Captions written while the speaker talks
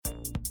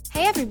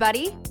Hey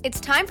everybody,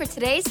 it's time for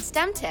today's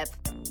STEM tip.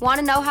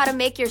 Want to know how to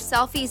make your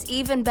selfies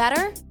even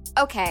better?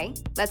 Okay,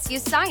 let's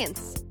use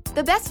science.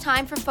 The best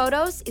time for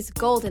photos is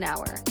golden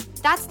hour.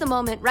 That's the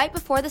moment right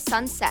before the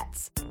sun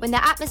sets, when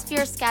the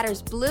atmosphere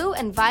scatters blue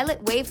and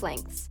violet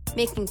wavelengths,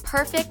 making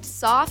perfect,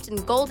 soft,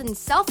 and golden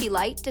selfie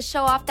light to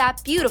show off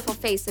that beautiful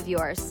face of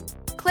yours.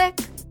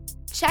 Click.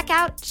 Check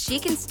out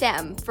Chic and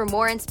STEM for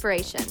more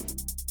inspiration.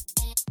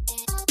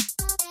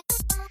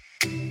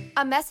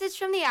 A message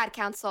from the Ad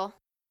Council.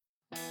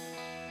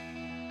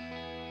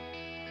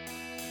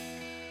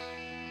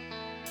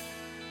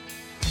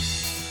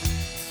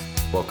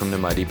 Welcome to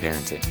Mighty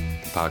Parenting,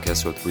 the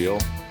podcast with real,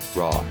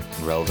 raw,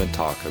 and relevant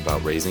talk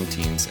about raising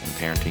teens and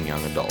parenting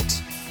young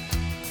adults.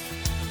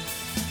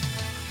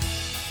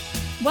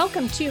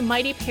 Welcome to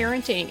Mighty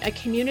Parenting, a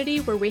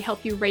community where we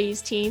help you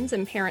raise teens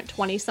and parent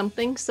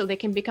 20-somethings so they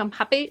can become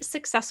happy,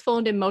 successful,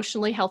 and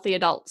emotionally healthy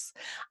adults.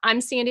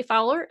 I'm Sandy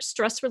Fowler,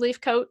 stress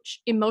relief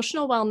coach,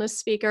 emotional wellness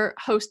speaker,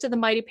 host of the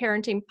Mighty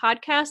Parenting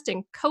podcast,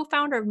 and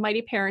co-founder of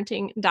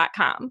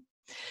MightyParenting.com.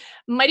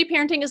 Mighty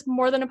Parenting is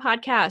more than a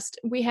podcast.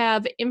 We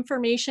have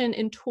information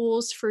and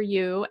tools for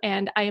you,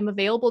 and I am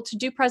available to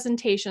do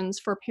presentations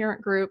for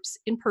parent groups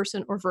in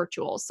person or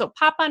virtual. So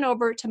pop on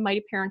over to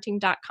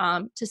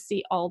MightyParenting.com to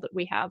see all that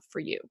we have for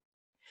you.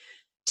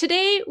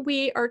 Today,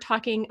 we are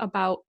talking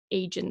about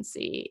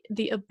agency,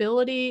 the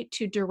ability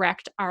to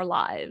direct our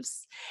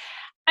lives.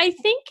 I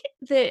think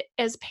that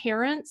as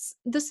parents,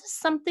 this is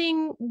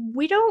something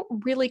we don't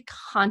really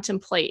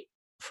contemplate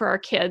for our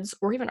kids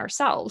or even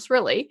ourselves,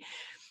 really.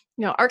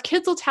 You know, our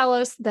kids will tell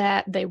us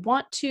that they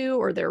want to,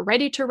 or they're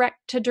ready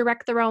to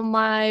direct their own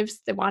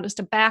lives. They want us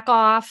to back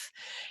off.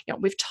 You know,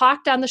 we've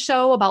talked on the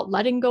show about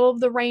letting go of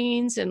the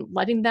reins and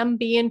letting them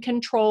be in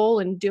control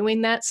and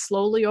doing that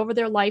slowly over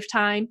their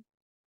lifetime.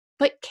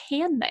 But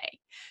can they?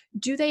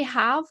 Do they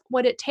have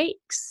what it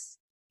takes?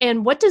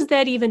 And what does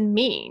that even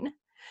mean?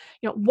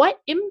 You know,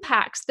 what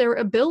impacts their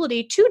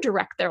ability to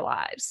direct their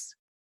lives?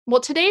 Well,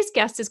 today's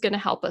guest is going to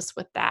help us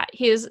with that.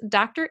 He is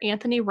Dr.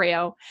 Anthony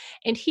Rao,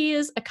 and he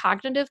is a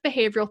cognitive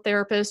behavioral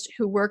therapist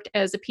who worked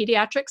as a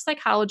pediatric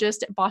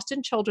psychologist at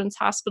Boston Children's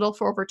Hospital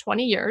for over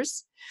 20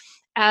 years,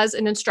 as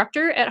an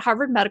instructor at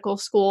Harvard Medical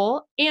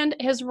School, and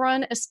has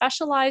run a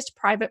specialized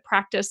private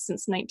practice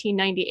since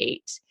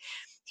 1998.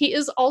 He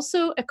is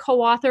also a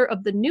co-author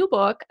of the new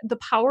book, The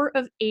Power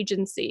of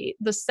Agency: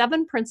 The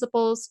 7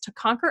 Principles to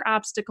Conquer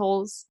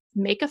Obstacles,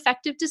 Make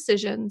Effective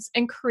Decisions,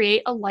 and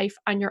Create a Life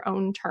on Your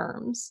Own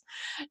Terms.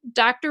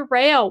 Dr.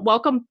 Rao,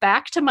 welcome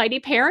back to Mighty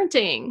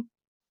Parenting.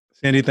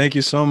 Sandy, thank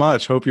you so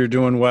much. Hope you're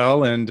doing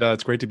well, and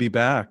it's great to be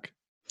back.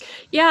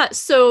 Yeah,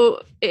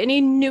 so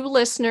any new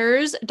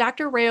listeners,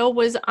 Dr. Rao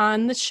was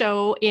on the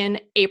show in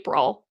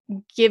April,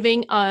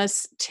 giving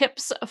us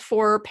tips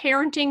for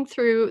parenting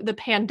through the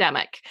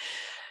pandemic.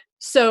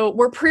 So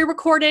we're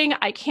pre-recording.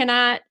 I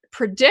cannot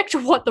predict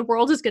what the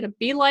world is going to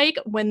be like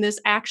when this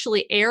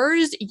actually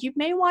airs. You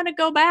may want to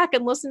go back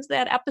and listen to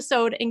that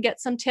episode and get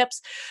some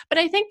tips. But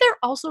I think they're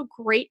also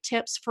great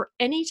tips for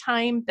any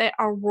time that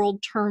our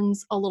world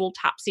turns a little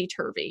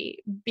topsy-turvy,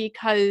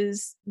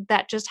 because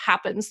that just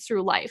happens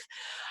through life.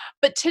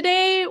 But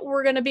today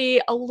we're going to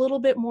be a little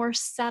bit more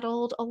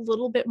settled, feel a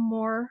little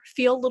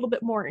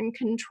bit more in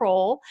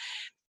control.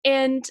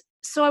 And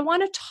so I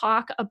want to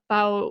talk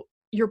about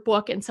your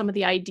book and some of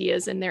the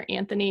ideas in there,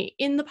 Anthony.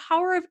 In The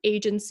Power of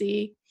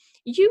Agency,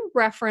 you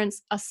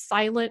reference a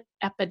silent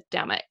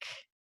epidemic.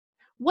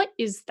 What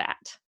is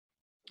that?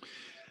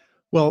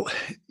 Well,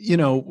 you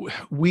know,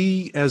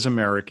 we as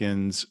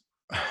Americans,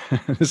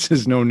 this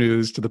is no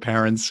news to the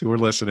parents who are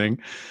listening,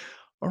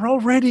 are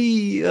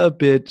already a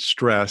bit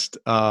stressed,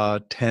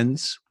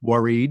 tense,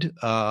 worried,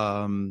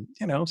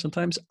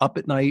 sometimes up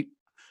at night,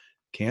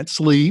 can't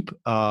sleep,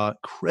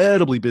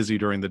 incredibly busy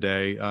during the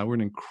day. We're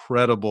an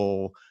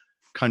incredible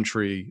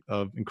country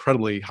of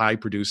incredibly high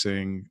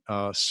producing,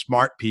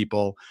 smart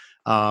people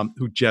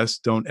who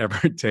just don't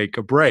ever take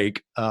a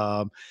break.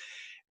 And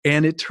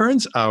it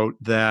turns out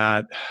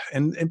that,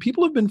 and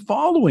people have been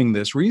following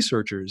this,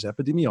 researchers,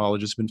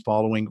 epidemiologists have been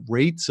following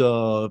rates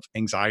of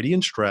anxiety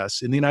and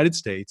stress in the United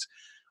States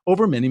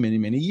over many, many,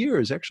 many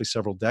years, actually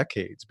several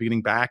decades,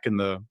 beginning back in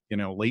the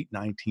late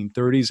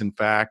 1930s, in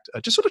fact,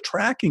 just sort of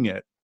tracking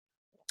it.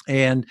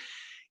 And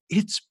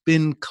it's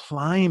been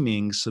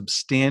climbing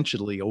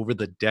substantially over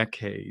the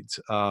decades.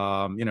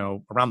 Around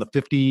the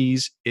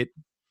 50s, it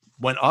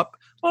went up.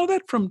 A lot of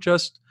that from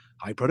just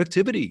high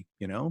productivity.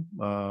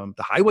 The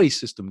highway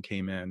system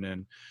came in,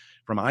 and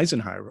from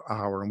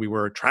Eisenhower, and we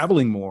were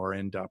traveling more,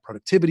 and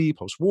productivity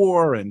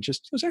post-war, and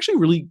just it was actually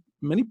really,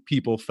 many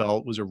people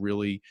felt was a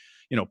really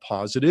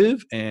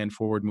positive and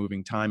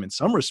forward-moving time in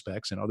some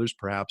respects, and others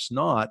perhaps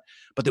not.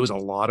 But there was a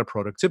lot of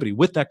productivity.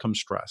 With that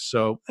comes stress.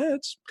 So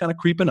it's kind of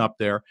creeping up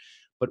there.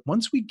 But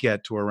once we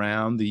get to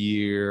around the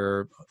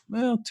year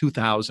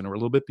 2000 or a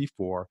little bit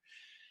before,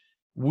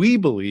 we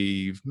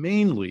believe,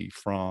 mainly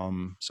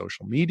from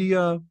social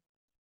media,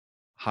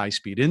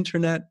 high-speed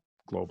internet,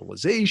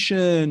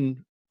 globalization,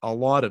 a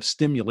lot of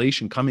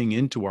stimulation coming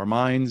into our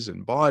minds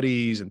and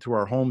bodies and through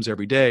our homes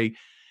every day,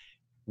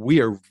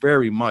 we are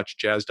very much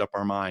jazzed up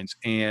our minds,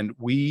 and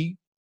we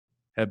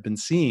have been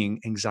seeing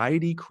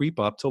anxiety creep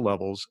up to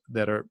levels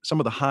that are some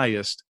of the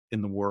highest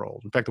in the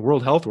world. In fact, the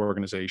World Health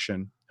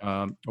Organization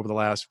over the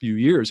last few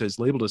years has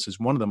labeled us as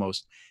one of the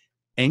most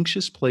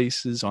anxious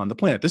places on the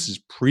planet. This is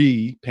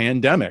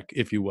pre-pandemic,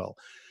 if you will.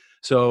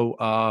 So,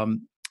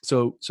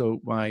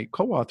 so my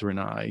co-author and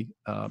I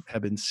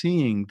have been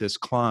seeing this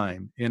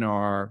climb in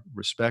our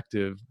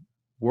respective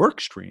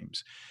work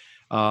streams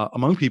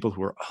among people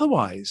who are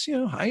otherwise,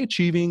 high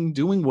achieving,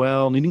 doing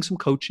well, needing some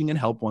coaching and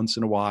help once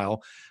in a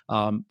while,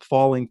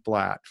 falling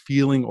flat,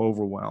 feeling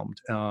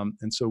overwhelmed.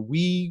 And so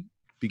we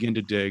begin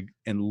to dig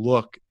and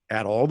look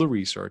at all the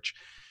research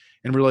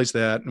and realize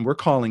that, and we're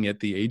calling it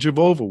the age of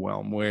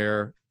overwhelm,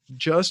 where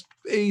just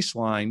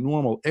baseline,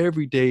 normal,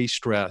 everyday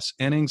stress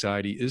and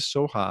anxiety is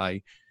so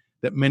high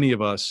that many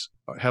of us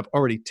have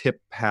already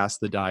tipped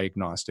past the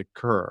diagnostic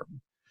curve.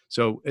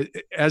 So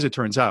as it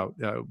turns out,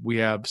 we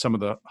have some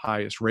of the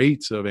highest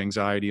rates of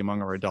anxiety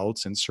among our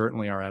adults and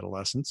certainly our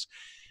adolescents.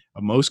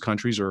 Most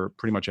countries, or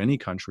pretty much any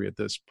country at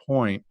this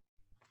point,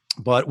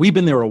 but we've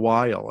been there a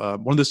while.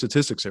 One of the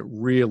statistics that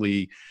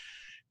really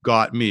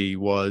got me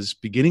was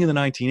beginning in the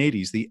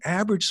 1980s, the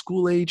average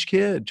school-age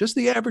kid, just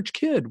the average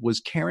kid, was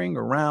carrying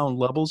around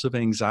levels of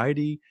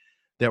anxiety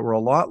that were a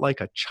lot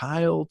like a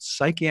child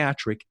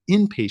psychiatric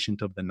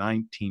inpatient of the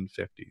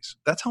 1950s.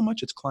 That's how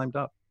much it's climbed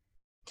up.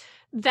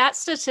 That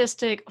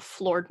statistic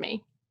floored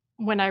me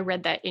when I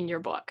read that in your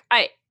book.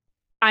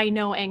 I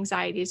know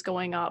anxiety is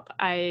going up.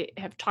 I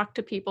have talked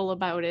to people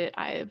about it.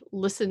 I've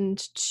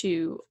listened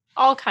to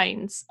all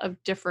kinds of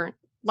different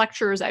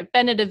lectures. I've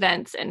been at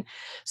events. And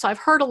so I've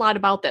heard a lot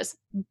about this.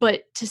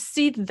 But to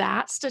see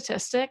that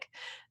statistic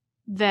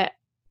that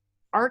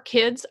our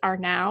kids are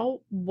now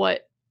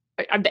what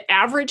the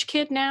average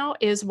kid now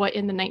is what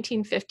in the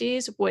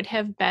 1950s would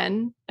have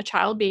been a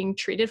child being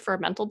treated for a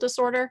mental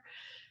disorder,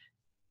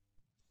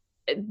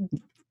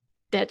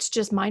 that's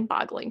just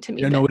mind-boggling to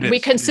me. We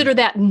consider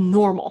that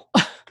normal.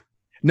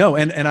 No,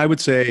 and I would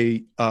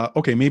say,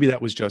 okay, maybe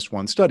that was just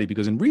one study,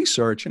 because in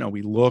research,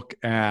 we look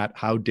at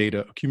how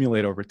data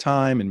accumulate over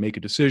time and make a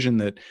decision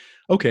that,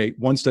 okay,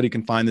 one study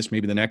can find this,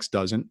 maybe the next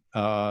doesn't,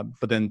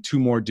 but then two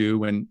more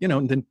do, and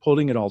and then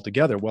putting it all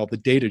together, well, the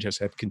data just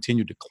have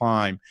continued to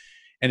climb.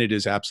 And it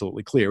is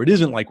absolutely clear. It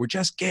isn't like we're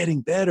just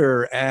getting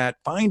better at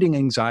finding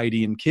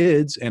anxiety in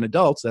kids and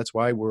adults. That's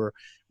why we're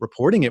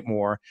reporting it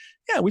more.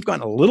 Yeah, we've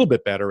gotten a little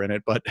bit better in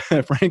it, but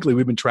frankly,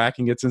 we've been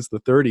tracking it since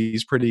the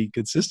 30s pretty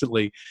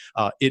consistently.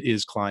 It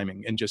is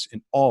climbing, and just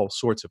in all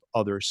sorts of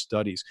other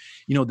studies.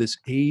 This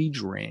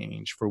age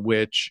range for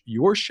which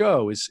your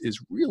show is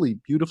really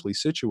beautifully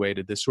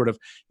situated, this sort of,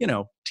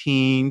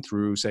 teen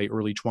through, say,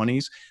 early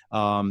 20s,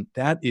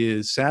 that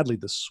is sadly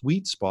the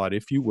sweet spot,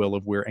 if you will,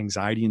 of where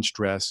anxiety and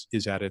stress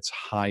is at its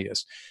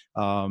highest.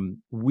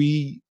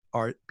 We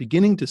are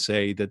beginning to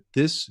say that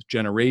this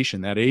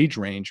generation, that age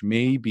range,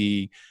 may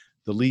be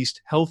the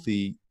least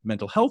healthy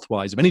mental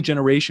health-wise of any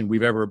generation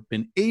we've ever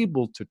been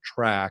able to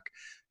track.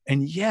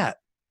 And yet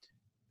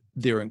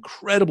they're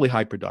incredibly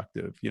high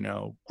productive.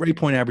 Grade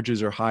point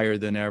averages are higher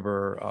than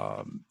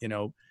ever.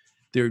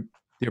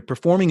 They're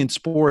performing in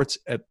sports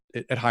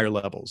at higher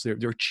levels.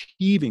 They're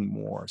achieving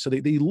more. So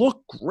they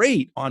look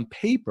great on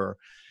paper.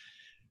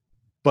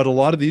 But a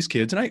lot of these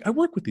kids, and I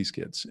work with these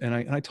kids, and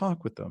I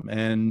talk with them,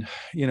 and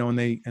and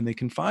they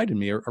confide in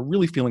me, are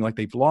really feeling like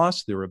they've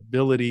lost their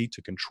ability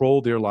to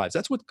control their lives.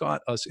 That's what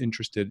got us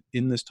interested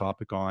in this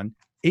topic on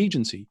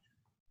agency,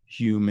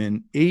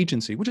 human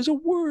agency, which is a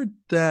word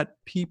that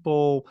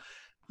people,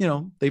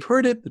 they've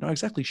heard it, they're not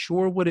exactly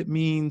sure what it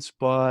means,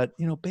 but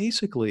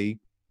basically,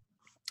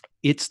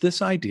 it's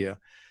this idea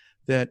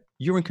that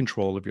you're in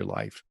control of your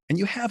life, and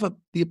you have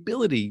the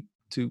ability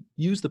to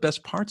use the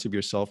best parts of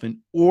yourself in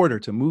order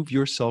to move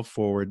yourself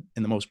forward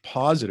in the most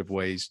positive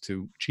ways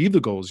to achieve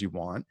the goals you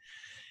want.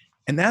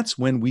 And that's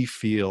when we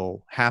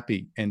feel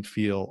happy and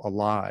feel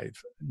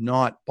alive,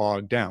 not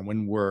bogged down.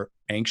 When we're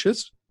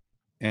anxious,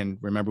 and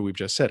remember, we've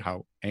just said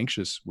how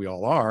anxious we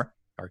all are,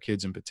 our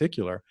kids in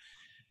particular,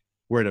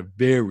 we're at a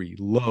very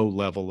low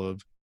level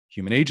of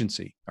human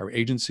agency. Our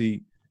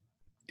agency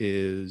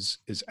is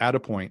at a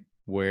point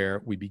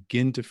where we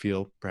begin to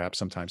feel perhaps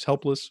sometimes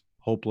helpless,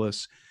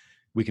 hopeless.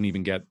 We can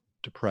even get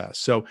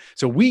depressed. So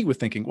we were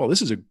thinking, well,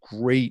 this is a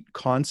great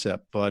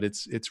concept, but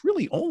it's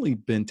really only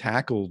been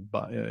tackled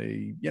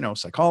by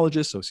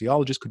psychologists,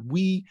 sociologists. Could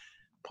we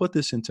put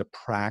this into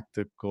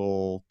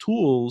practical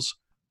tools,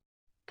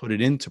 put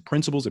it into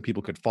principles that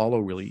people could follow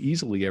really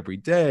easily every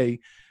day,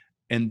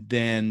 and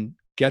then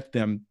get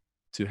them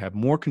to have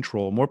more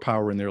control, more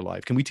power in their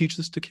life? Can we teach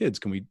this to kids?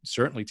 Can we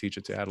certainly teach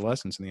it to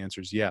adolescents? And the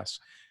answer is yes.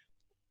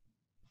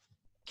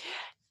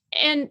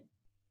 And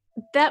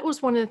that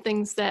was one of the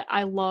things that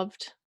I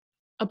loved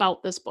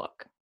about this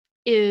book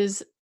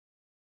is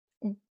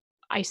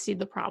I see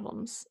the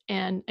problems.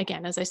 And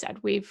again, as I said,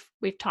 we've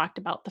talked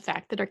about the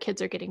fact that our kids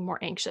are getting more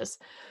anxious.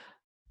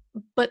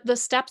 But the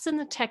steps and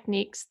the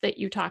techniques that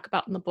you talk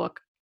about in the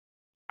book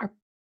are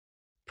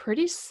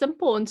pretty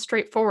simple and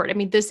straightforward. I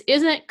mean, this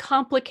isn't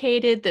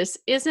complicated. This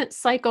isn't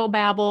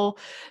psychobabble.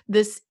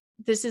 This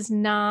is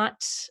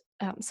not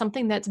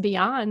something that's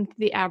beyond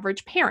the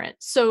average parent.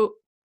 So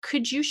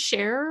could you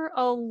share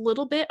a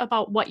little bit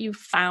about what you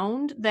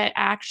found that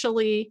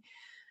actually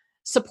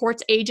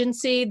supports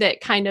agency, that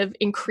kind of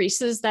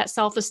increases that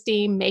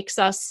self-esteem, makes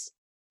us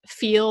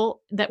feel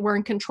that we're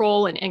in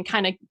control, and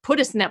kind of put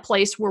us in that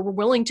place where we're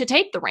willing to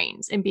take the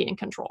reins and be in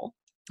control?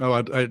 Oh,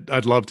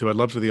 I'd love to. I'd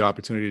love for the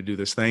opportunity to do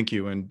this. Thank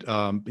you. And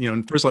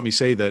and first, let me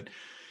say that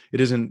it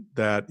isn't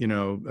that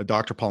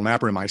Dr. Paul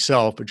Napper and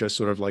myself are just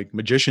sort of like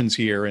magicians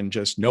here and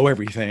just know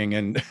everything.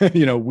 And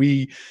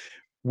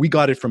we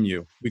got it from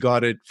you. We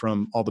got it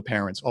from all the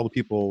parents, all the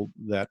people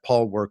that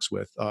Paul works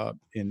with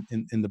in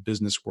the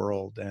business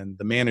world, and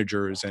the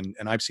managers, and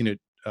I've seen it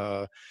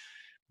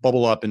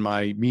bubble up in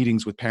my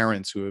meetings with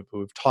parents who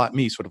have taught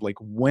me sort of like,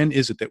 when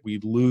is it that we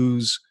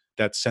lose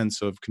that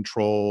sense of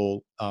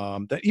control,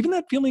 that even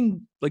that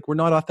feeling like we're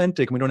not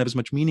authentic and we don't have as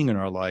much meaning in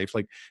our life,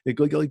 like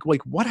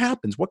what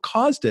happens, what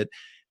caused it,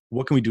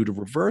 what can we do to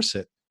reverse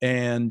it?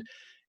 And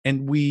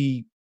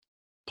we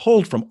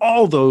pulled from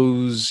all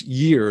those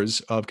years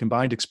of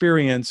combined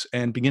experience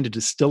and begin to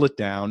distill it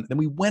down. Then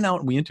we went out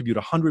and we interviewed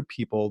 100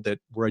 people that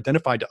were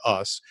identified to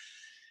us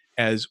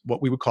as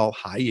what we would call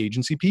high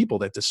agency people,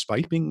 that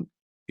despite being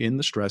in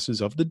the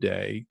stresses of the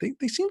day,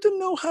 they seem to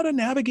know how to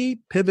navigate,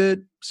 pivot,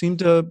 seem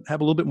to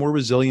have a little bit more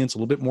resilience, a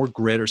little bit more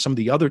grit, or some of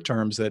the other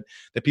terms that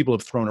people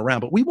have thrown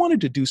around. But we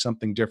wanted to do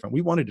something different.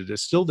 We wanted to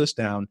distill this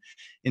down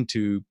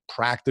into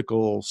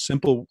practical,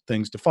 simple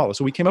things to follow.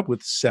 So we came up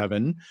with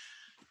 7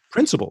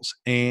 principles,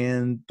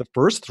 and the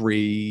first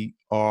 3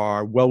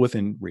 are well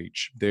within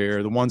reach.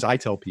 They're the ones I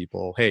tell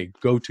people, hey,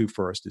 go to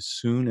first as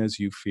soon as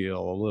you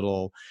feel a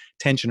little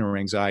tension or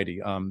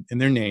anxiety. And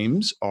their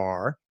names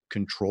are: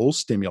 control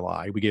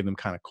stimuli. We gave them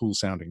kind of cool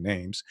sounding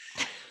names.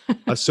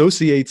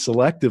 Associate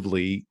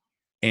selectively,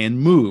 and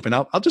move. And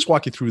I'll just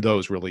walk you through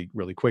those really,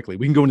 really quickly.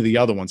 We can go into the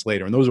other ones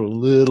later, and those are a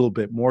little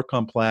bit more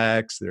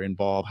complex. They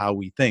involve how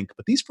we think.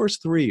 But these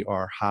first 3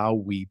 are how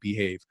we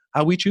behave,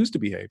 how we choose to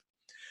behave.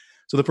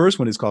 So the first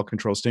one is called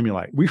control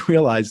stimuli. We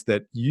realize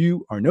that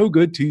you are no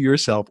good to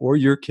yourself or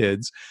your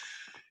kids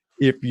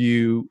if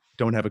you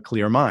don't have a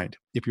clear mind.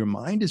 If your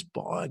mind is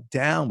bogged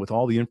down with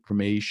all the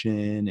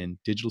information and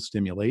digital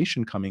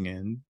stimulation coming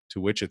in, to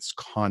which it's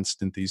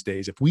constant these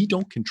days, if we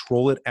don't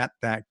control it at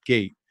that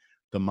gate,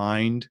 the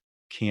mind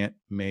can't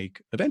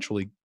make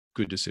eventually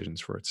good decisions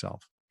for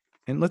itself.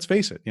 And let's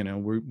face it,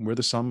 we're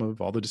the sum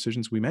of all the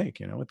decisions we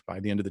make, by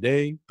the end of the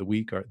day, the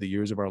week, or the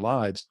years of our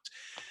lives.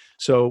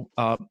 So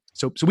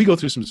we go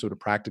through some sort of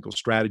practical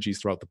strategies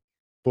throughout the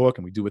book,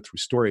 and we do it through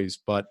stories.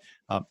 But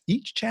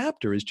each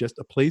chapter is just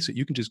a place that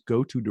you can just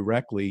go to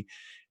directly.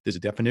 There's a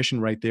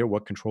definition right there,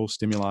 what control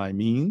stimuli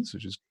means,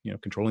 which is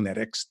controlling that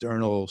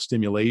external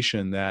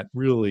stimulation that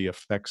really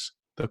affects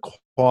the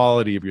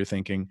quality of your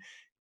thinking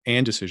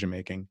and decision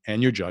making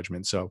and your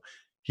judgment. So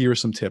here are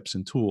some tips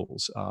and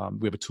tools.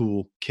 We have a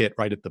tool kit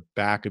right at the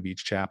back of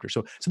each chapter.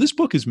 So this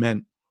book is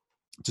meant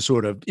to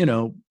sort of,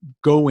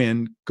 go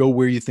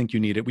where you think you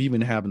need it. We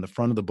even have in the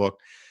front of the book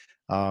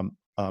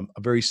a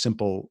very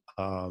simple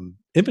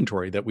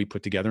inventory that we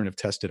put together and have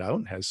tested out,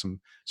 and has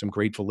some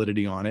great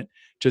validity on it,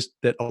 just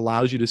that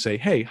allows you to say,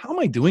 hey, how am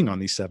I doing on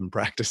these 7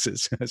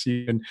 practices? So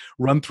you can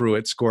run through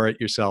it, score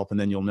it yourself, and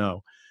then you'll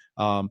know.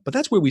 But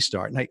that's where we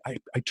start. And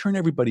I turn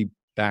everybody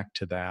back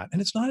to that.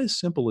 And it's not as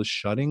simple as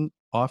shutting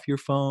off your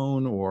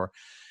phone, or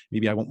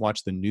maybe I won't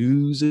watch the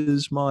news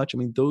as much. I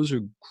mean, those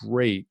are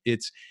great.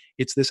 It's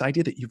this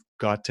idea that you've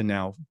got to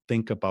now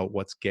think about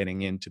what's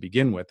getting in to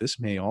begin with. This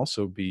may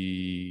also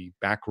be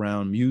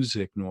background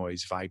music,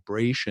 noise,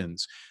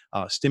 vibrations.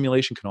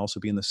 Stimulation can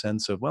also be in the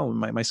sense of, well,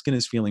 my skin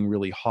is feeling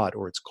really hot,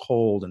 or it's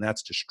cold, and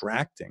that's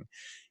distracting.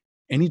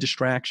 Any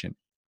distraction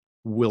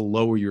will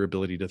lower your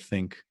ability to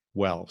think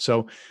well.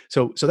 So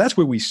that's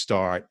where we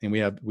start. And we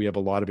have a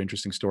lot of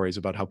interesting stories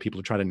about how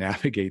people try to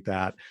navigate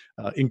that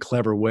in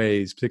clever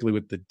ways, particularly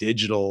with the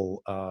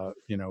digital,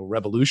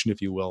 revolution,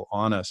 if you will,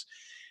 on us.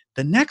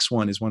 The next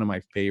one is one of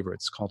my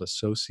favorites, called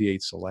Associate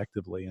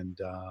Selectively. And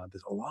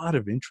there's a lot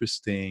of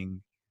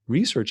interesting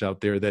research out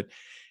there that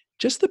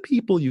just the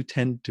people you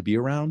tend to be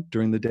around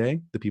during the day,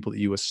 the people that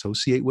you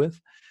associate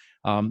with,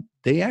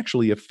 they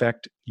actually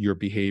affect your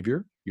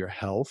behavior, your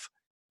health,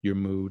 your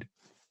mood,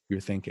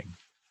 your thinking.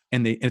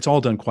 And it's all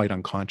done quite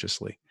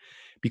unconsciously.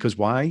 Because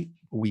why?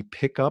 We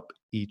pick up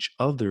each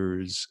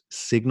other's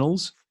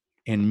signals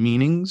and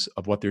meanings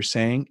of what they're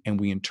saying, and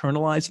we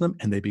internalize them,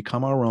 and they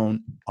become our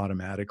own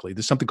automatically.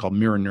 There's something called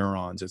mirror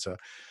neurons. It's a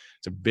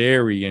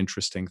very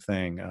interesting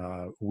thing.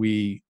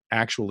 We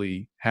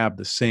actually have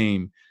the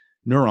same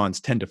neurons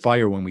tend to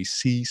fire when we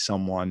see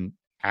someone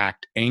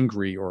act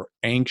angry or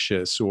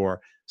anxious or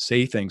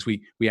say things.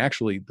 We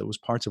actually, those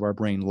parts of our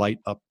brain light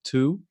up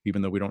too,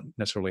 even though we don't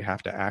necessarily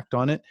have to act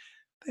on it.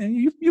 And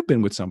you've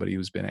been with somebody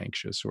who's been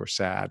anxious or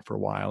sad for a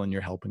while, and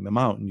you're helping them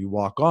out, and you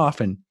walk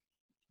off, and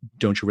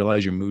don't you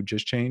realize your mood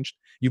just changed?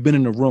 You've been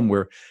in a room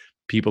where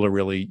people are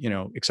really,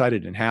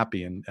 excited and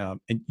happy, and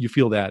you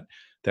feel that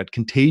that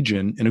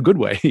contagion in a good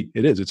way.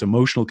 It is. It's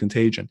emotional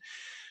contagion.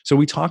 So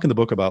we talk in the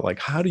book about like,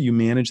 how do you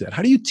manage that?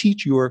 How do you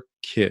teach your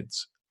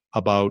kids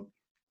about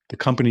the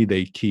company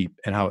they keep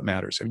and how it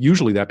matters? And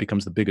usually that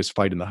becomes the biggest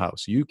fight in the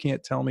house. You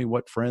can't tell me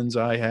what friends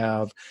I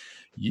have.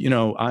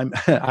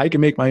 I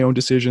can make my own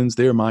decisions.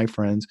 They're my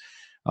friends.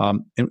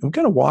 And we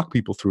kind of walk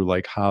people through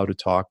like how to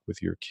talk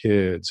with your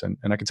kids. And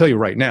I can tell you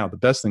right now, the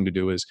best thing to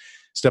do is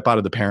step out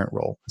of the parent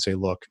role and say,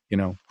 look,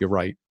 you're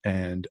right.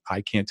 And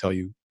I can't tell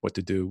you what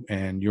to do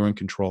and you're in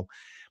control.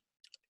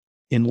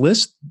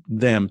 Enlist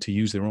them to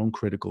use their own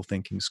critical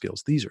thinking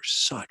skills. These are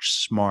such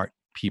smart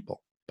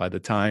people by the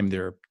time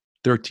they're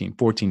 13,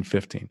 14,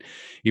 15.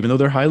 Even though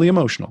they're highly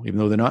emotional, even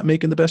though they're not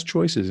making the best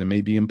choices and may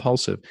be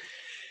impulsive,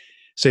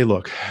 say,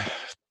 look,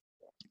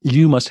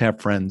 you must have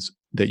friends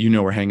that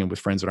are hanging with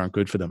friends that aren't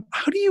good for them.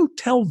 How do you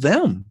tell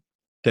them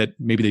that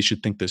maybe they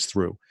should think this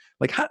through?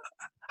 Like,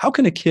 how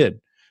can a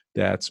kid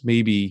that's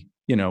maybe,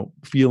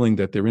 feeling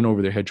that they're in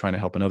over their head trying to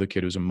help another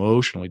kid who's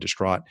emotionally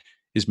distraught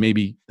is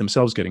maybe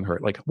themselves getting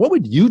hurt? Like, what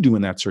would you do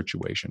in that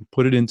situation?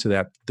 Put it into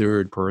that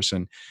third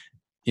person,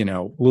 a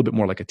little bit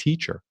more like a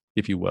teacher,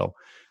 if you will,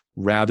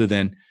 rather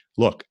than,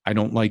 look, I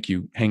don't like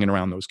you hanging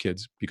around those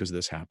kids because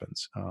this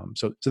happens.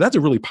 So that's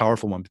a really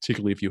powerful one,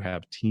 particularly if you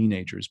have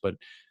teenagers, but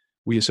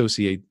we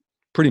associate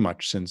pretty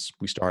much since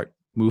we start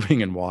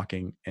moving and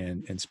walking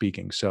and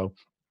speaking. So,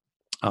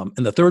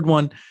 and the third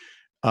one,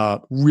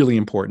 really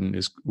important,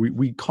 is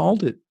we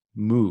called it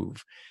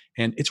MOVE,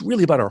 and it's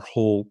really about our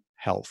whole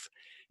health.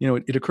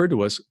 It occurred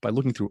to us by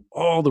looking through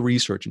all the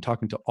research and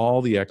talking to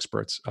all the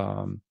experts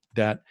and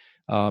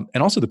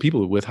also the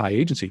people with high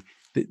agency,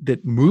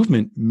 that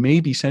movement may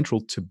be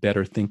central to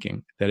better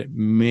thinking, that it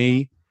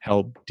may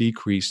help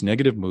decrease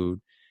negative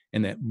mood,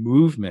 and that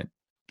movement,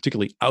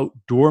 particularly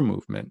outdoor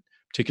movement,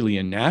 particularly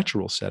in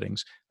natural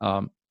settings,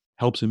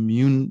 helps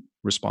immune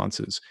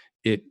responses.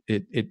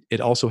 It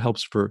also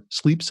helps for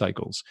sleep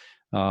cycles.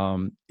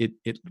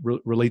 It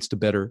relates to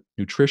better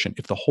nutrition.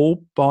 If the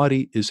whole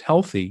body is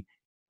healthy,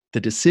 the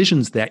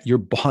decisions that your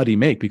body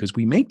make, because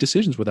we make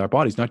decisions with our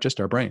bodies, not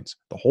just our brains,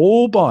 the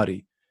whole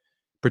body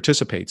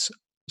participates.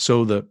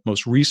 So the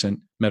most recent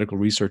medical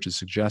research is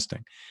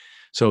suggesting.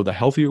 So the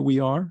healthier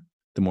we are,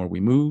 the more we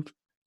move,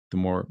 the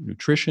more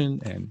nutrition,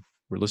 and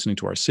we're listening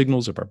to our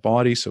signals of our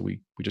body. So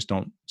we just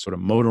don't sort of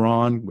motor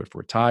on if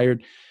we're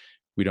tired.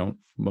 We don't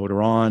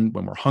motor on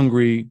when we're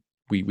hungry.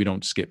 We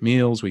don't skip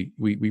meals. We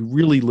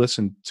really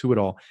listen to it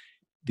all.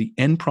 The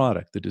end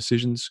product, the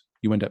decisions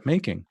you end up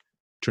making,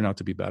 turn out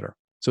to be better.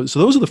 So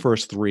those are the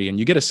first three, and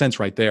you get a sense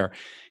right there.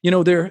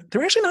 They're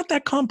actually not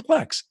that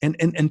complex,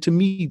 and to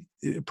me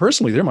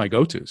personally, they're my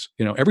go-tos.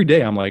 Every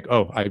day I'm like,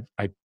 oh, I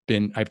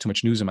have too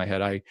much news in my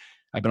head.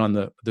 I've been on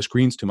the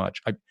screens too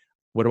much.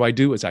 What do I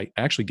do? Is I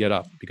actually get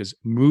up, because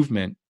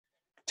movement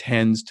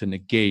tends to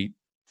negate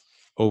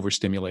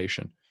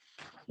overstimulation.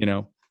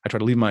 I try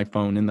to leave my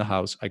phone in the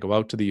house. I go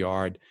out to the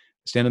yard,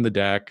 stand on the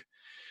deck,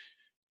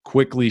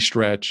 quickly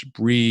stretch,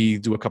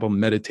 breathe, do a couple of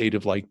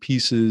meditative like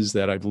pieces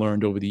that I've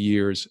learned over the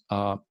years,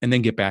 and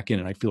then get back in,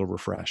 and I feel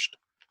refreshed.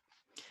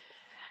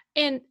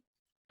 And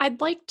I'd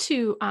like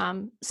to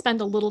spend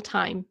a little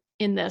time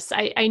in this.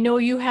 I know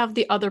you have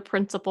the other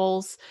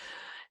principles,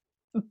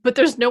 but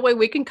there's no way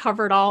we can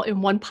cover it all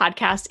in one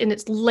podcast. And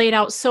it's laid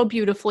out so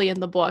beautifully in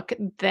the book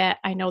that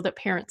I know that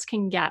parents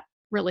can get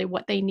really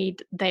what they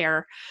need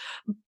there.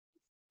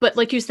 But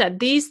like you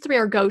said, these three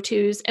are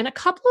go-tos, and a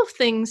couple of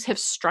things have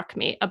struck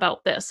me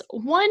about this.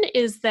 One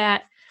is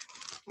that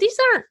these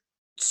aren't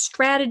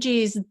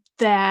strategies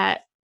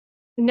that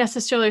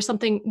necessarily are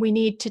something we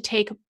need to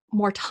take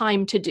more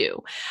time to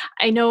do.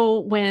 I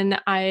know when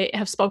I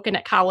have spoken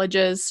at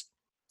colleges,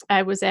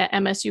 I was at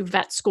MSU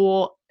vet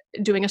school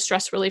doing a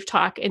stress relief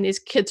talk, and these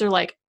kids are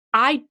like,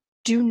 I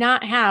do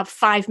not have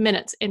 5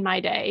 minutes in my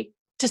day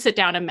to sit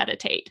down and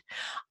meditate.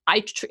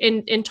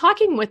 In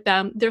talking with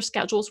them, their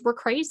schedules were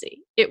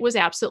crazy. It was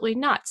absolutely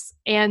nuts.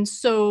 And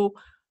so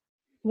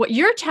what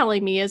you're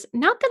telling me is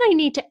not that I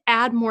need to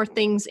add more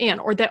things in,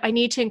 or that I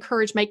need to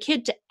encourage my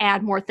kid to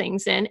add more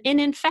things in. And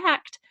in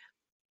fact,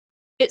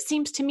 it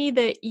seems to me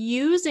that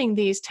using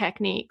these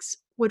techniques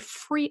would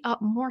free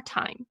up more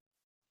time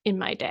in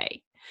my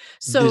day.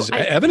 So there's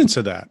evidence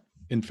of that,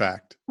 in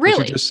fact, really,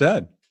 what you just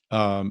said.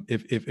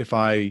 If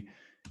I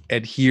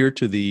adhere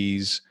to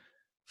these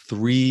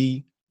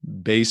three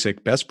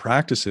basic best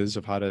practices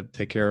of how to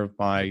take care of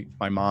my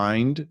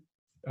mind,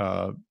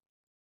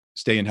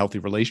 stay in healthy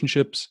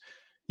relationships,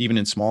 even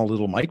in small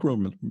little micro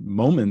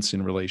moments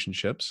in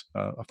relationships,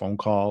 a phone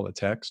call, a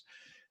text.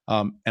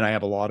 And I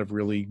have a lot of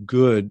really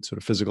good sort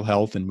of physical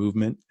health and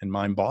movement and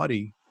mind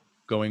body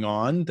going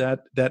on,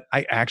 that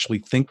I actually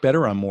think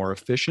better. I'm more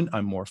efficient.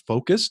 I'm more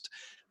focused.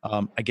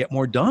 I get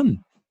more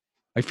done.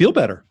 I feel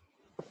better.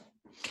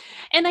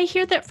 And I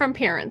hear that from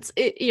parents,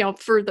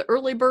 for the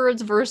early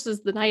birds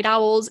versus the night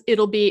owls,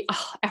 it'll be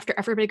after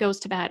everybody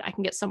goes to bed, I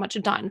can get so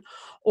much done.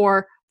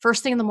 Or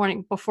first thing in the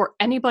morning before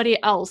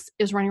anybody else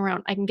is running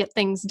around, I can get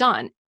things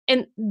done.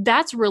 And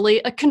that's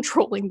really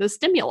controlling the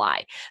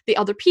stimuli, the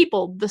other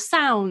people, the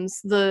sounds,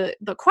 the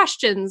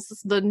questions,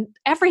 the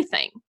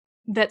everything.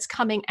 that's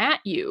coming at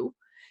you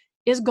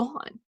is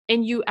gone,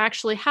 and you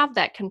actually have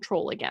that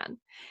control again.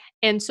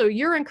 And so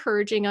you're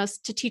encouraging us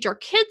to teach our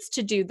kids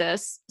to do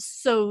this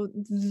so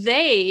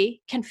they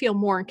can feel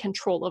more in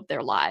control of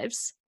their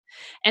lives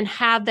and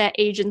have that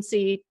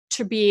agency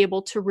to be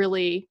able to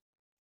really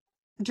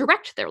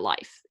direct their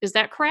life. Is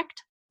that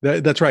correct?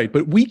 That's right.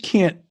 But we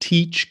can't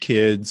teach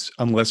kids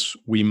unless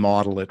we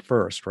model it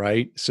first,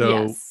 right?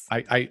 So Yes.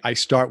 I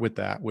start with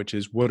that, which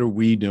is, what are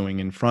we doing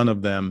in front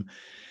of them?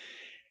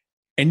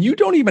 And you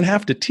don't even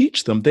have to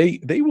teach them.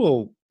 They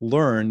will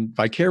learn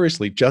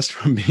vicariously just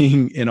from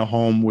being in a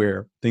home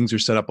where things are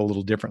set up a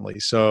little differently.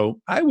 So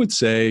I would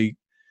say,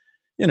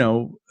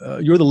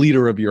 you're the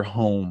leader of your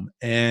home,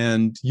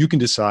 and you can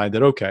decide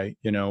that, okay,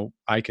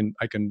 I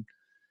can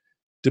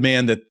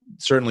demand that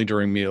certainly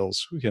during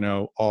meals,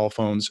 all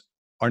phones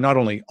are not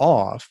only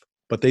off,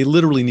 but they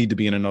literally need to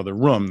be in another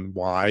room.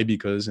 Why?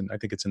 Because, and I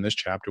think it's in this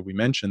chapter we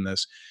mentioned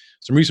this,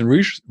 some recent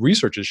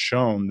research has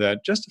shown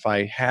that just if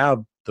I have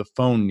the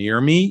phone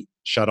near me,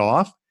 shut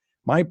off,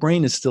 my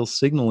brain is still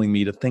signaling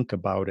me to think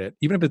about it.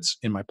 Even if it's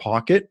in my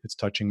pocket, it's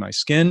touching my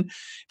skin.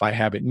 If I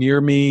have it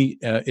near me,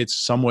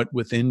 it's somewhat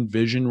within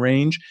vision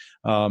range.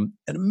 An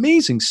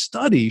amazing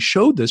study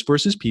showed this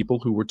versus people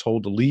who were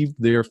told to leave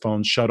their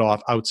phones shut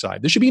off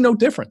outside. There should be no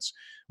difference.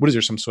 What is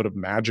there, some sort of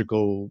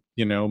magical,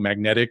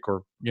 magnetic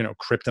or,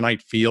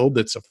 kryptonite field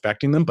that's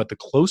affecting them? But the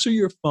closer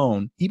your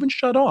phone, even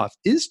shut off,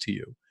 is to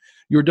you,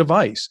 your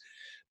device,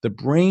 the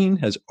brain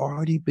has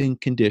already been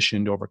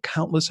conditioned over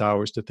countless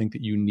hours to think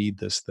that you need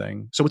this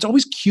thing. So it's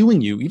always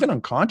cueing you, even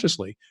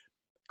unconsciously,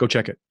 go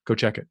check it, go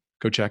check it,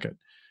 go check it.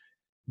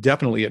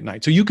 Definitely at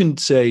night. So you can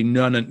say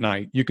none at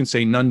night. You can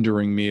say none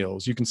during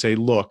meals. You can say,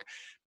 look,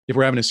 if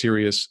we're having a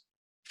serious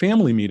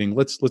family meeting,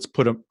 let's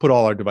put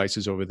all our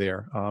devices over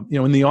there.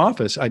 In the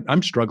office,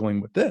 I'm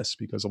struggling with this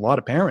because a lot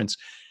of parents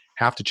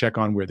have to check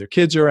on where their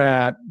kids are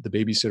at. The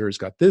babysitter's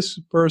got this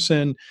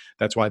person.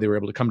 That's why they were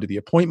able to come to the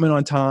appointment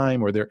on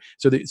time,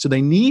 so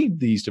they need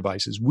these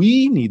devices.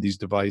 We need these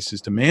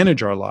devices to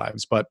manage our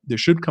lives, but there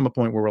should come a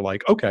point where we're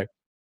like, okay,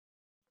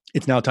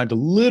 it's now time to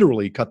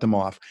literally cut them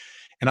off.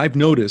 And I've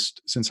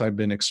noticed, since I've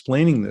been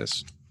explaining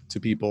this to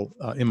people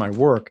in my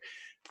work,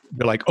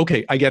 they're like,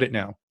 okay, I get it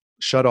now.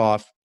 Shut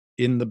off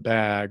in the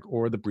bag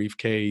or the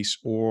briefcase,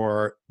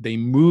 or they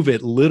move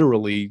it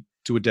literally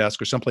to a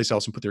desk or someplace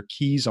else and put their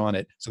keys on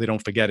it so they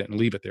don't forget it and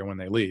leave it there when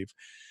they leave.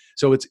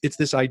 So it's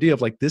this idea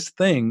of like, this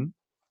thing,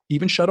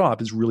 even shut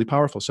off, is really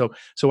powerful. So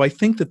I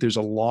think that there's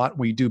a lot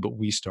we do, but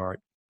we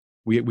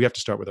have to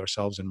start with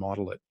ourselves and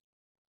model it.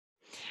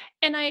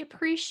 And I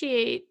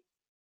appreciate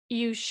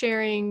you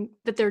sharing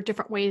that there are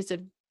different ways of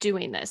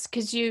doing this,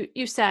 because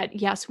you said,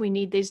 yes, we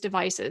need these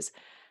devices.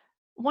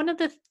 One of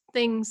the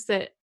things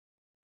that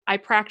I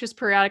practice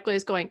periodically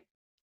is going,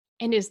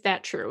 and is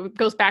that true? It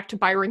goes back to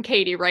Byron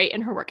Katie, right?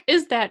 And her work.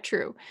 Is that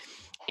true?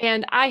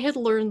 And I had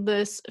learned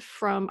this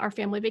from our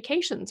family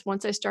vacations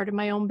once I started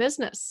my own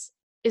business,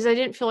 is I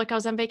didn't feel like I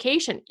was on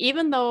vacation.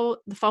 Even though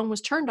the phone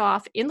was turned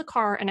off in the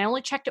car and I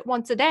only checked it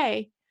once a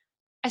day,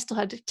 I still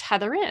had to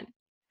tether in.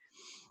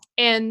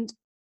 And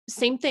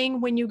same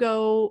thing when you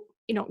go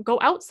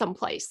out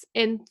someplace.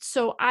 And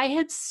so I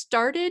had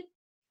started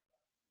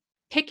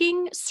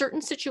picking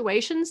certain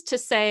situations to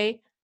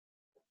say,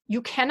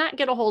 you cannot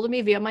get a hold of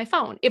me via my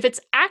phone. If it's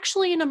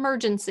actually an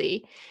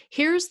emergency,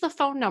 here's the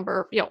phone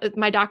number, at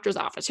my doctor's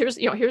office. Here's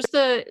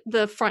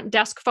the front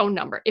desk phone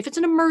number. If it's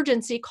an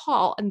emergency,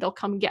 call and they'll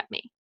come get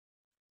me.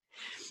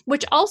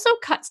 Which also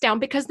cuts down,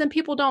 because then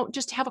people don't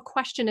just have a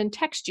question and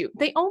text you.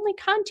 They only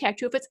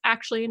contact you if it's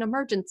actually an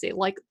emergency,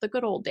 like the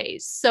good old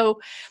days. So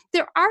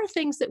there are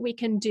things that we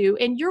can do.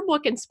 And your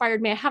book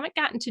inspired me. I haven't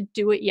gotten to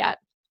do it yet,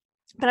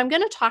 but I'm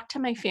going to talk to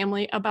my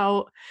family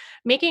about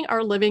making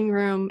our living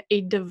room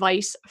a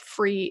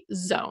device-free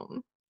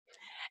zone.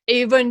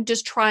 Even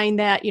just trying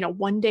that,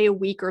 one day a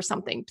week or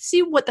something.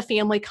 See what the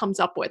family comes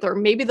up with, or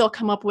maybe they'll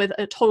come up with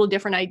a total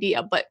different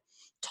idea, but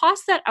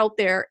toss that out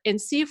there and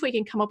see if we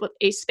can come up with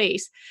a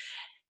space.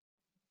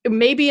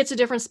 Maybe it's a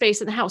different space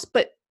in the house,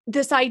 but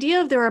this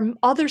idea of there are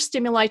other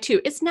stimuli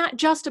too. It's not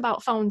just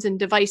about phones and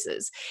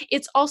devices.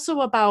 It's also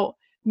about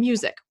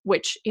music,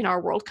 which in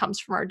our world comes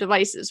from our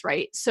devices,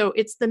 right? So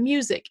it's the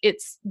music,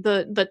 it's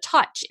the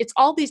touch, it's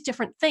all these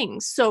different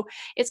things. So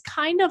it's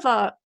kind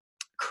of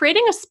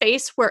creating a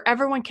space where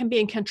everyone can be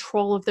in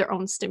control of their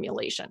own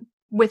stimulation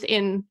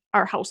within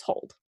our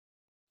household.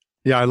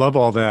 Yeah, I love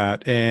all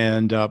that.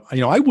 And,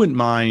 I wouldn't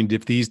mind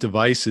if these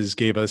devices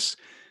gave us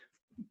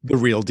the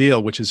real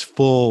deal, which is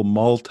full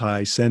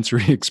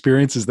multi-sensory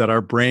experiences that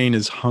our brain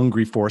is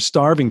hungry for,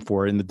 starving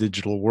for in the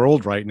digital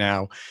world right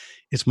now.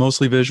 It's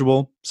mostly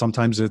visual.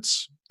 Sometimes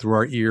it's through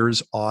our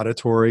ears,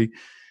 auditory.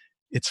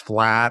 It's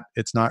flat.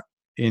 It's not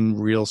in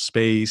real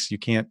space. You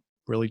can't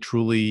really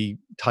truly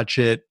touch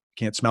it.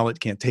 Can't smell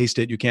it. Can't taste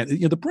it. You can't,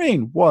 the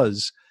brain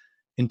was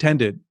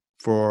intended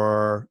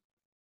for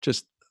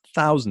just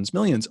thousands,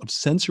 millions of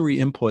sensory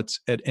inputs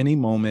at any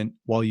moment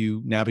while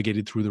you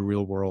navigated through the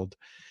real world.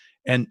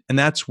 And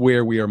that's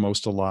where we are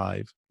most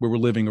alive, where we're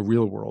living a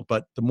real world.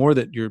 But the more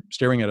that you're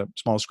staring at a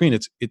small screen,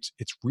 it's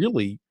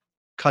really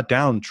cut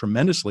down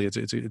tremendously.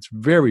 It's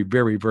very,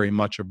 very, very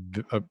much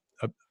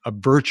a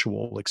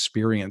virtual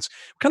experience.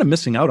 We're kind of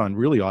missing out on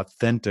really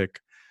authentic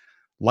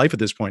life at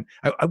this point.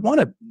 I want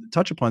to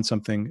touch upon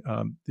something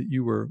that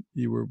you were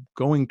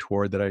going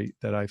toward that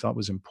I thought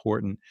was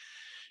important.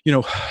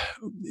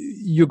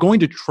 You're going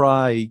to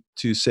try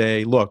to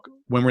say, look,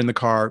 when we're in the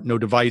car, no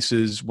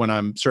devices. When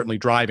I'm certainly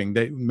driving,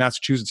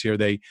 Massachusetts here,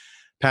 they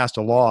passed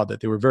a law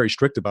that they were very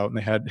strict about, and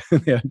they had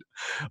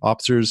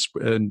officers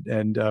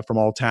and from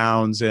all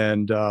towns.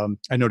 And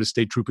I noticed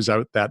state troopers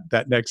out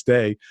that next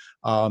day.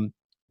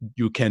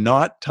 You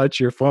cannot touch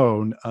your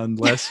phone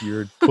unless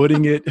you're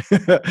putting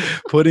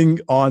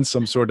on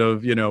some sort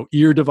of,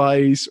 ear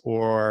device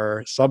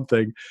or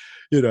something,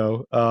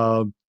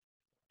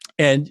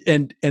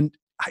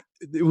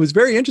 it was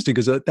very interesting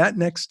because that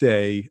next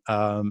day,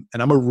 and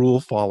I'm a rule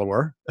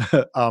follower,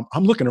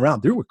 I'm looking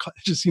around. It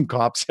just seemed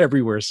cops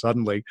everywhere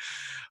suddenly.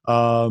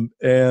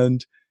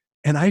 And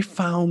I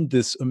found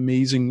this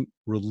amazing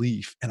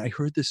relief. And I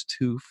heard this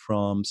too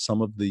from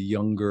some of the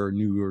younger,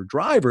 newer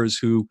drivers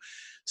who,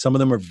 some of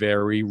them are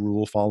very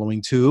rule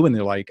following too. And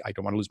they're like, I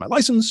don't want to lose my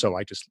license, so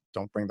I just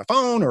don't bring the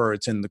phone, or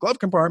it's in the glove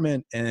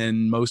compartment.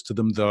 And most of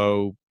them,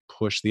 though,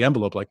 push the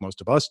envelope like most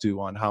of us do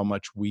on how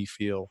much we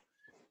feel,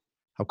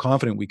 how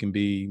confident we can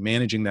be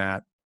managing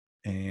that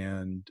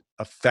and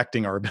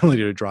affecting our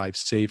ability to drive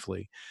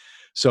safely.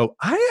 So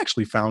I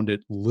actually found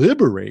it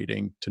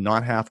liberating to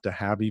not have to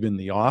have even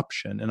the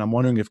option. And I'm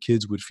wondering if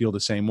kids would feel the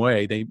same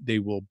way. They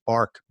will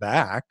bark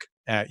back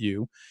at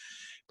you.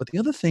 But the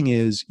other thing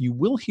is, you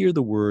will hear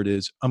the word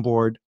is, I'm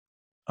bored.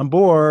 I'm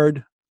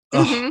bored.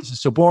 Mm-hmm. This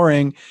is so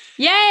boring.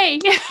 Yay.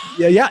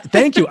 Yeah.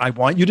 Thank you. I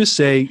want you to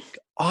say,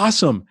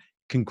 awesome.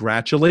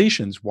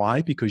 Congratulations.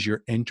 Why? Because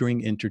you're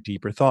entering into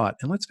deeper thought.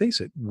 And let's face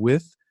it,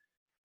 with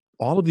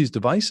all of these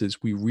devices,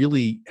 we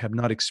really have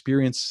not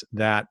experienced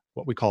that,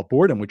 what we call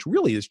boredom, which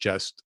really is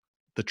just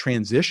the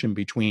transition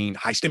between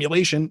high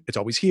stimulation, it's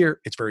always here,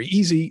 it's very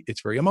easy,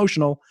 it's very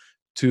emotional,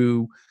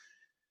 to,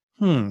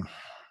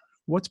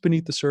 what's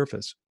beneath the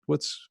surface?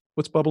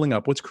 What's bubbling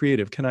up? What's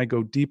creative? Can I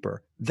go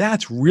deeper?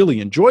 That's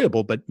really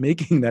enjoyable, but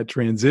making that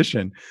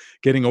transition,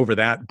 getting over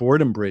that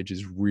boredom bridge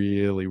is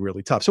really,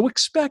 really tough. So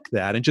expect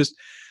that and just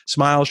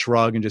smile,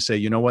 shrug, and just say,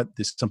 you know what,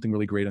 there's something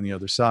really great on the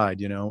other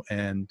side,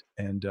 and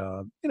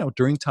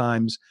during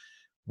times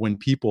when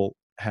people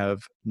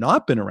have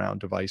not been around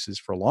devices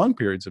for long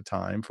periods of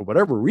time, for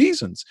whatever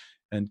reasons,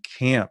 and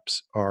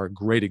camps are a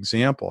great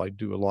example. I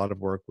do a lot of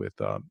work with,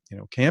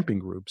 camping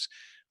groups.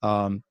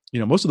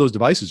 Most of those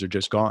devices are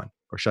just gone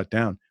or shut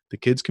down. The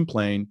kids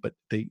complain, but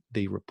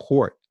they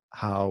report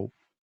how,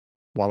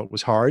 while it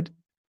was hard,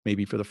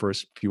 maybe for the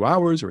first few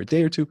hours or a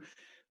day or two,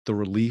 the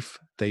relief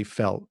they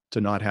felt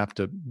to not have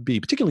to be,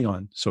 particularly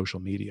on social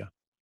media.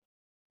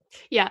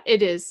 Yeah,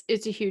 it is.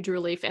 It's a huge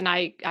relief. And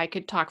I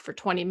could talk for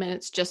 20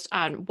 minutes just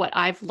on what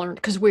I've learned,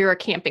 because we're a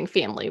camping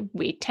family.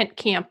 We tent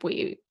camp,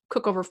 we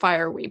cook over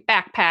fire, we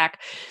backpack.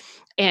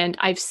 And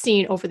I've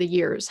seen over the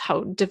years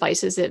how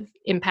devices have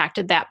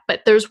impacted that.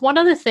 But there's one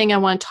other thing I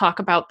want to talk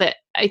about that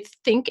I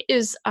think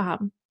is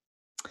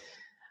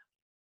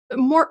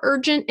more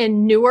urgent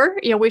and newer.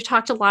 We've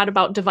talked a lot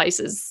about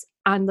devices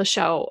on the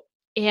show.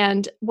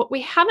 And what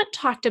we haven't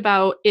talked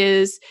about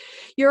is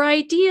your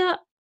idea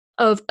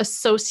of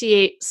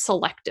associate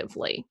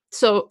selectively.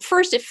 So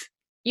first, if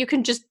you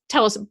can just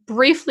tell us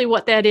briefly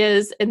what that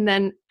is, and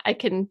then I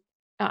can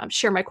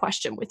share my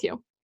question with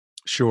you.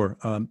 Sure.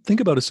 Think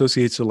about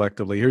associate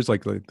selectively. Here's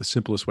like the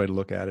simplest way to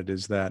look at it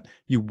is that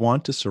you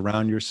want to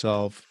surround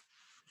yourself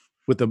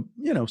with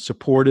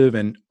supportive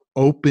and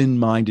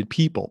open-minded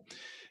people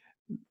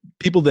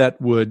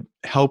that would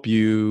help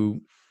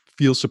you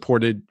feel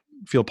supported,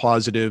 feel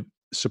positive,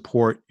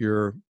 support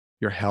your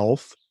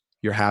health,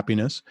 your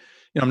happiness.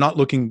 I'm not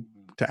looking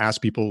to ask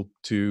people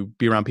to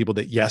be around people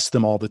that yes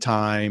them all the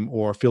time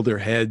or fill their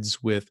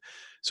heads with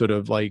sort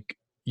of like,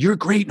 you're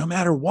great no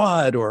matter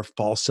what, or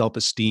false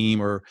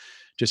self-esteem, or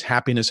just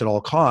happiness at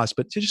all costs.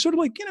 But just sort of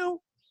like,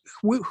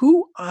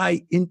 who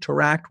I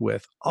interact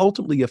with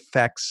ultimately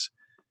affects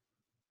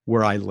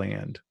where I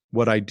land,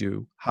 what I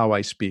do, how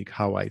I speak,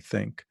 how I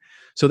think.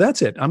 So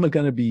that's it. I'm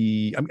going to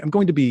be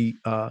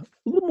a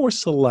little more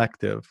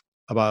selective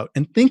about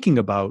and thinking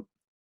about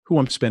who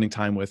I'm spending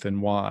time with and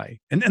why.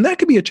 And that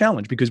could be a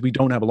challenge because we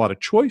don't have a lot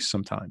of choice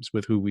sometimes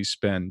with who we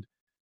spend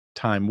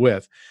time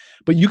with.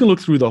 But you can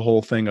look through the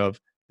whole thing of,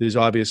 there's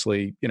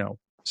obviously,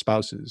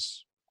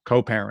 spouses,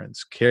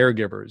 co-parents,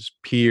 caregivers,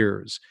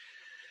 peers,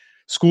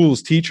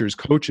 schools, teachers,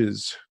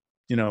 coaches,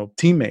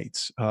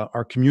 teammates,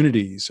 our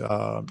communities,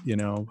 so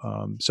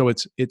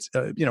it's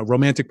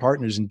romantic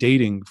partners and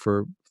dating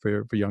for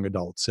young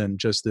adults, and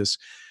just this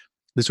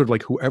sort of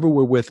like whoever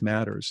we're with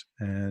matters,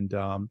 and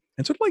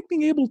sort of like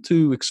being able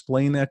to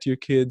explain that to your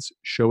kids,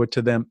 show it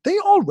to them. They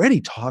already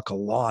talk a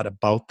lot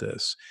about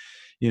this.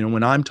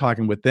 When I'm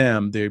talking with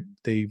them,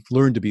 they've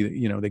learned to be,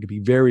 they can be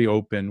very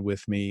open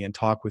with me and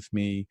talk with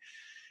me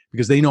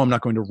because they know I'm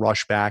not going to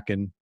rush back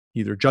and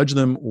either judge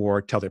them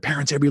or tell their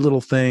parents every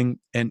little thing.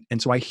 And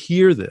so I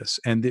hear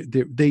this, and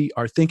they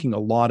are thinking a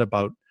lot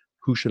about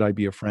who should I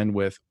be a friend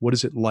with? What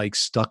is it like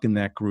stuck in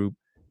that group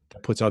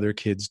that puts other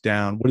kids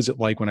down? What is it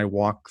like when I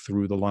walk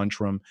through the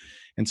lunchroom?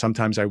 And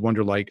sometimes I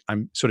wonder, like,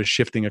 I'm sort of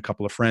shifting a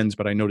couple of friends,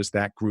 but I notice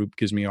that group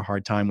gives me a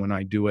hard time when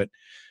I do it.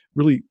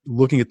 Really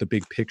looking at the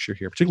big picture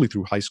here, particularly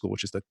through high school,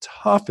 which is the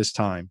toughest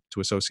time to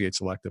associate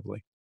selectively.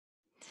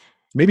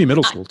 Maybe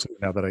middle school too,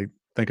 now that I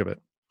think of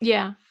it.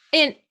 Yeah.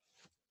 And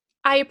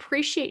I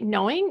appreciate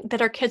knowing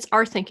that our kids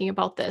are thinking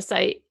about this.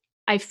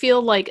 I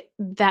feel like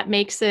that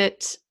makes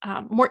it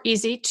more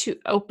easy to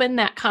open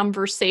that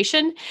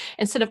conversation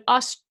instead of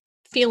us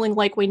feeling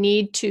like we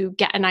need to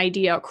get an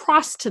idea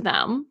across to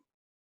them.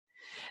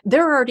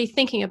 They're already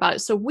thinking about it.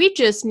 So we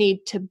just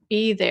need to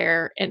be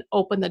there and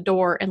open the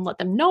door and let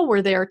them know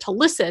we're there to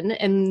listen,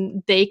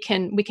 and we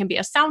can be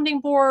a sounding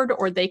board,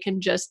 or they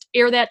can just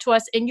air that to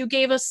us. And you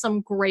gave us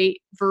some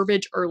great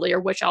verbiage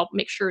earlier, which I'll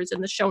make sure is in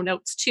the show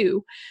notes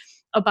too,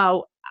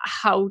 about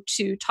how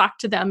to talk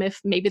to them if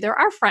maybe there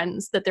are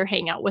friends that they're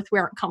hanging out with we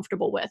aren't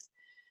comfortable with.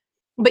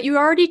 But you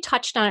already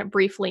touched on it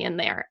briefly in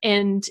there.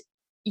 And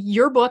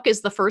your book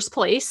is the first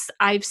place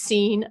I've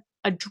seen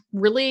a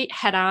really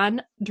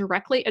head-on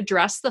directly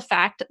address the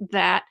fact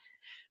that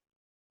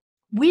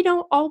we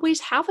don't always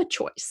have a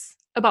choice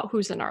about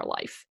who's in our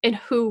life and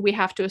who we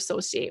have to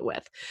associate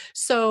with.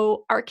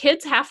 So our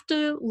kids have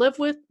to live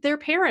with their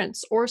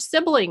parents or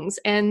siblings,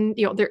 and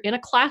they're in a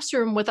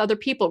classroom with other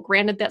people.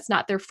 Granted, that's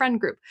not their friend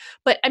group,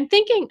 but I'm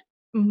thinking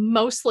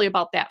mostly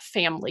about that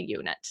family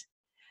unit.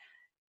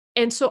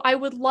 And so I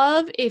would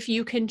love if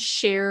you can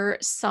share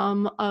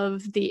some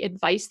of the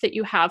advice that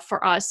you have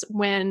for us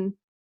when,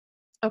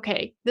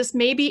 okay, this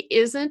maybe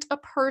isn't a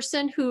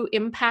person who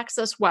impacts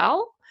us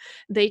well.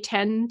 They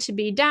tend to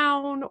be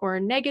down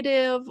or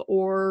negative,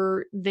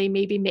 or they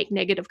maybe make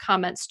negative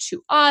comments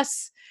to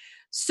us.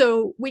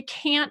 So we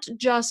can't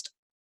just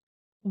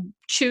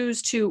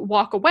choose to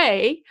walk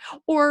away.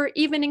 Or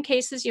even in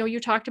cases, you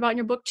talked about in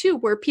your book too,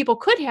 where people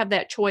could have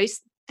that choice.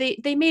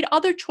 They made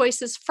other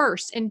choices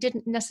first and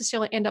didn't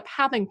necessarily end up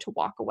having to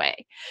walk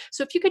away.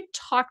 So if you could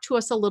talk to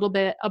us a little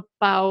bit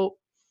about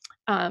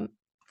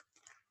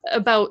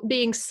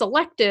being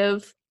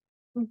selective,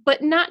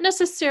 but not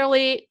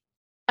necessarily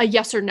a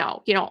yes or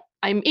no,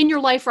 I'm in your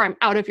life or I'm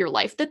out of your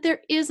life, that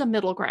there is a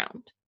middle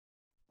ground.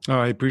 Oh,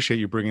 I appreciate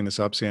you bringing this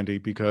up, Sandy,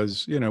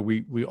 because,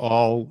 we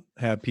all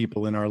have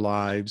people in our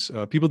lives,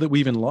 people that we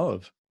even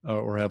love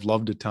or have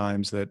loved at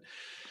times that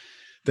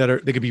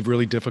they could be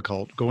really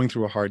difficult, going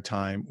through a hard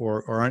time,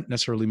 or aren't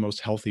necessarily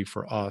most healthy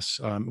for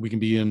us. We can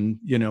be in,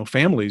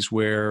 families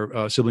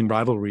where sibling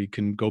rivalry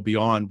can go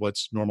beyond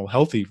what's normal,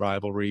 healthy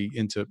rivalry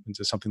into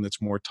something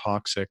that's more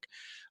toxic.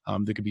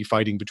 There could be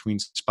fighting between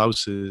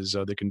spouses.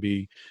 There can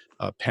be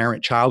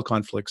parent-child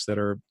conflicts that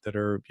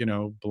are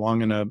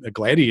belong in a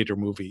gladiator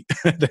movie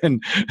than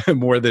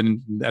more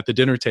than at the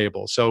dinner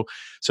table. So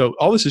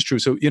all this is true.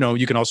 So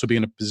you can also be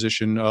in a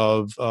position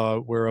of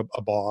where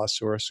a boss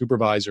or a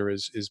supervisor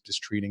is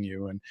mistreating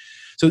you, and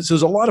so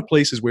there's a lot of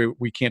places where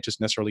we can't just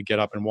necessarily get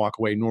up and walk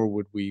away, nor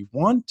would we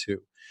want to.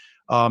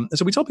 And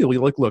so we tell people,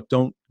 look,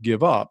 don't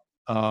give up,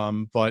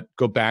 but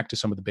go back to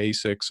some of the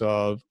basics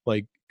of,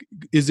 like,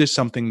 is this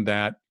something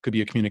that could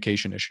be a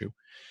communication issue?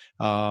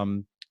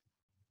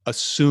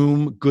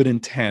 Assume good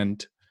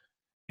intent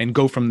and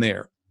go from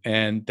there.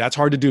 And that's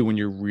hard to do when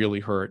you're really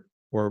hurt,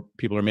 or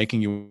people are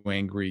making you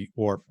angry,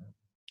 or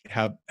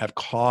have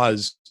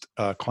caused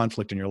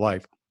conflict in your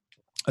life.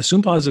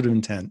 Assume positive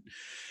intent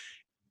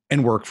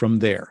and work from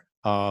there.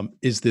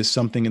 Is this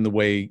something in the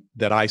way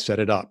that I set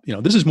it up?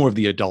 This is more of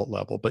the adult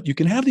level, but you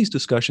can have these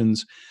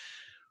discussions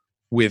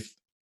with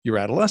your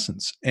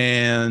adolescents.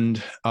 And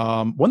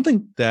one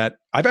thing that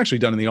I've actually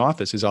done in the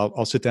office is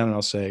I'll sit down and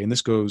I'll say, and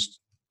this goes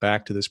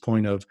back to this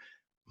point of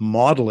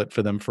model it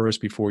for them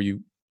first before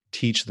you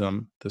teach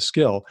them the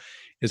skill,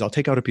 is I'll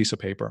take out a piece of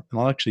paper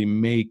and I'll actually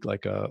make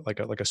like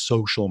a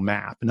social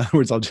map. In other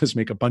words, I'll just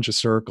make a bunch of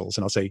circles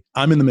and I'll say,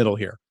 I'm in the middle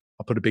here.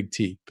 I'll put a big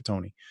T for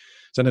Tony.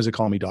 Sometimes they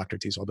call me Dr.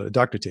 T, so I'll put a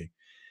Dr. T.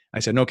 I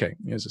said, okay,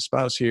 there's a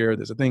spouse here,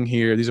 there's a thing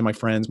here, these are my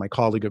friends, my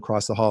colleague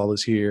across the hall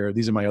is here,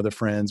 these are my other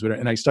friends,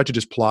 and I start to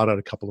just plot out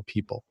a couple of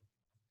people.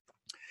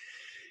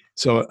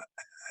 So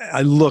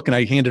I look and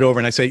I hand it over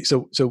and I say,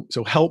 so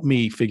help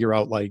me figure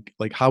out, like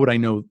how would I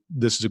know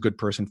this is a good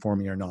person for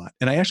me or not?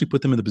 And I actually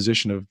put them in the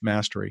position of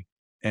mastery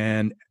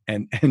and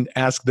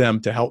ask them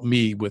to help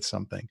me with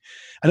something.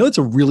 I know it's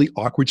a really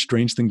awkward,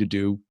 strange thing to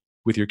do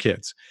with your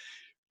kids,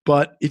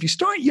 but if you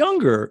start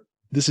younger,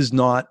 this is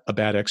not a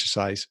bad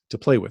exercise to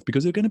play with,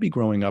 because they're going to be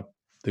growing up,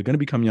 they're going to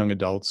become young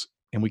adults,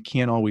 and we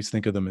can't always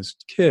think of them as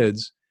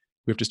kids.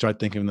 We have to start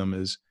thinking of them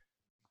as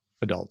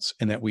adults,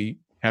 and that we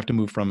have to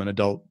move from an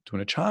adult to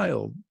a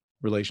child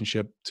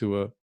relationship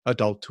to an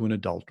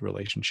adult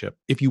relationship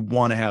if you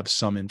want to have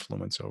some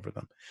influence over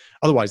them.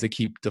 Otherwise, they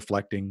keep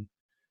deflecting,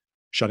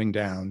 shutting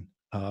down,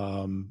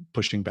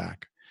 pushing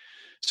back.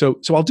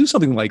 So I'll do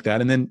something like that,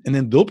 and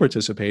then they'll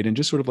participate, and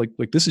just sort of like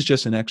this is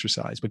just an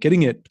exercise. But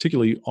getting it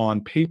particularly on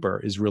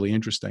paper is really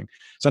interesting.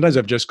 Sometimes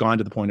I've just gone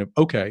to the point of,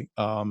 okay,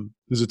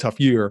 this is a tough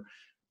year.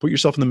 Put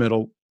yourself in the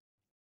middle,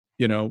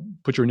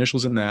 put your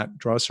initials in that,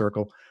 draw a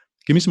circle,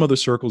 Give me some other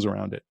circles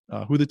around it.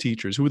 Who are the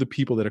teachers? Who are the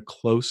people that are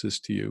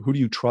closest to you? Who do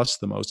you trust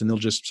the most? And they'll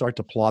just start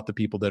to plot the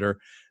people that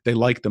they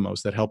like the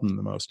most, that help them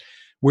the most.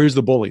 Where's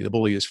the bully? The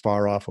bully is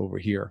far off over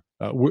here.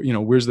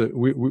 Where's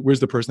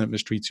the person that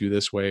mistreats you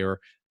this way or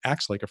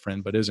acts like a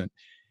friend but isn't?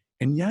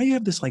 And now you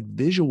have this like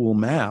visual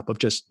map of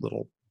just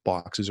little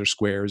boxes or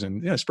squares,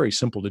 and it's very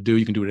simple to do.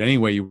 You can do it any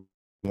way you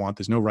want.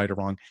 There's no right or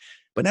wrong.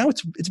 But now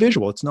it's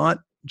visual. It's not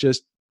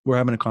just we're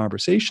having a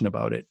conversation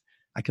about it.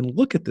 I can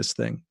look at this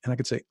thing and I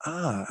can say,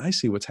 I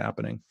see what's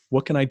happening.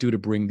 What can I do to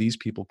bring these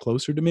people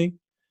closer to me,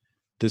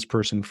 this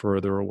person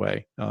further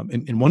away?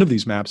 In one of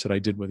these maps that I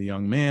did with a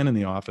young man in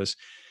the office,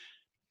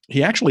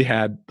 he actually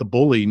had the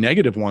bully,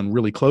 negative one,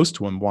 really close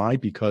to him. Why?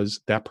 Because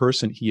that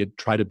person he had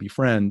tried to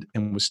befriend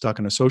and was stuck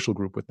in a social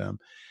group with them.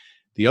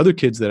 The other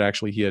kids that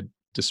actually he had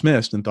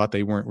dismissed and thought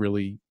they weren't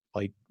really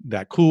like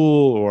that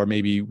cool, or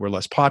maybe were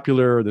less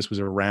popular. This was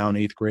around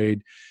 8th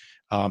grade.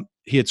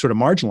 He had sort of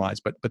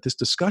marginalized, but this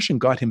discussion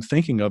got him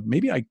thinking of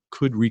maybe I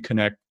could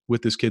reconnect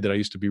with this kid that I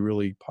used to be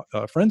really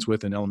friends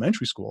with in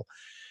elementary school.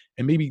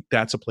 And maybe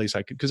that's a place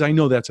I could, because I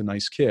know that's a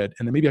nice kid.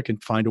 And then maybe I can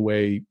find a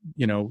way,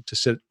 to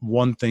sit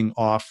one thing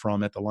off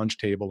from at the lunch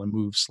table and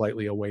move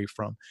slightly away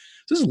from.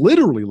 This is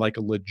literally like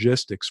a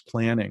logistics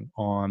planning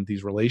on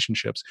these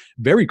relationships,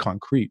 very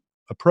concrete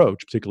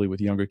approach, particularly with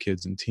younger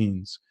kids and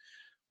teens.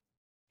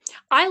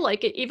 I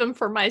like it even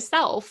for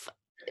myself.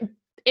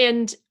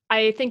 And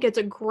I think it's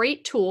a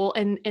great tool.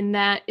 And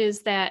that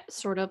is that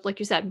sort of, like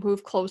you said,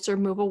 move closer,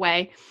 move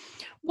away.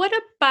 What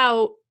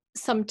about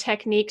some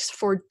techniques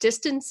for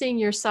distancing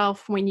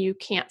yourself when you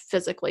can't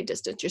physically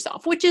distance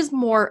yourself, which is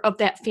more of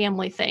that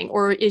family thing?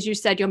 Or as you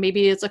said,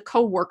 maybe it's a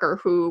coworker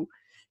who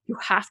you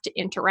have to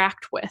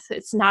interact with.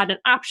 It's not an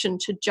option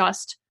to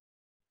just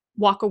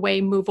walk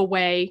away, move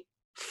away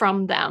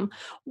from them.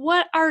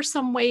 What are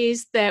some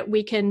ways that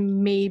we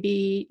can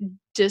maybe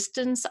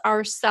distance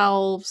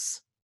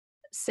ourselves,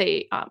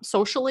 say,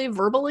 socially,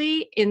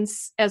 verbally,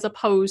 as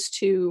opposed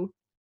to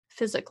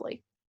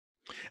physically?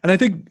 And I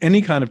think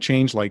any kind of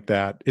change like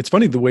that, it's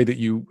funny the way that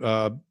you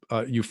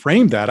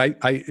framed that.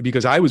 I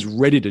because I was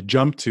ready to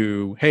jump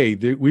to, hey,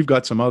 we've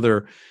got some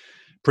other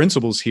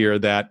principles here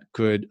that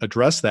could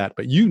address that,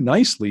 but you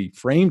nicely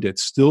framed it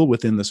still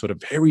within the sort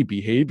of very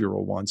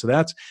behavioral one. So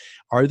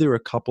are there a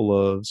couple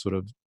of sort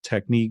of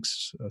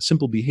techniques,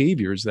 simple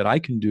behaviors that I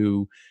can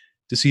do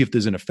to see if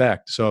there's an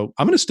effect? So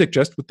I'm going to stick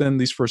just within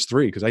these first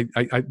three, because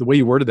I the way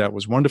you worded that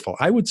was wonderful.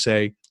 I would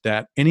say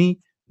that any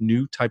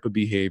new type of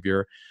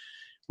behavior,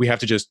 we have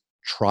to just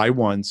try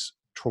once,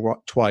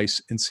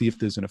 twice, and see if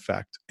there's an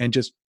effect, and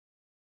just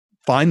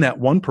find that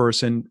one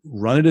person,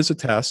 run it as a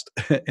test,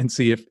 and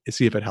see if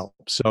it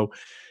helps. So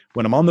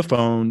when I'm on the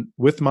phone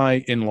with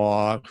my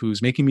in-law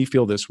who's making me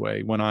feel this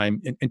way,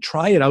 and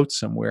try it out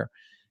somewhere,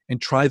 and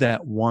try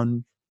that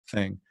one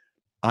thing.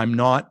 I'm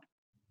not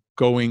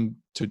going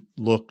to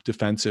look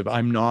defensive.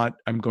 I'm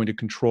going to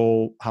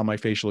control how my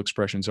facial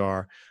expressions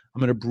are. I'm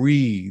going to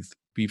breathe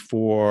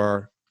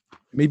before,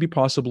 maybe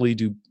possibly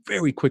do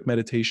very quick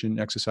meditation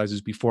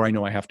exercises before I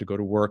know I have to go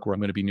to work, or I'm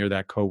going to be near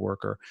that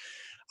coworker.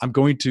 I'm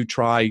going to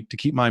try to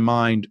keep my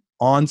mind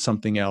on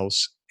something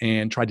else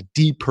and try to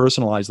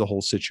depersonalize the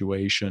whole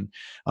situation.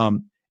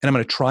 And I'm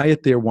going to try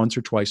it there once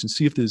or twice and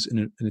see if there's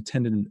an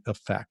attendant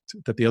effect,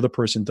 that the other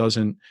person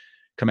doesn't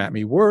come at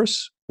me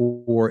worse,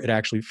 or it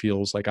actually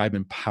feels like I've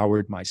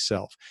empowered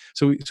myself.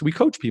 So we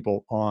coach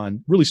people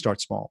on really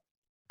start small,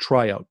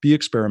 try out, be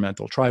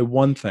experimental, try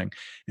one thing.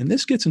 And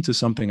this gets into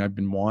something I've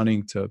been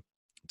wanting to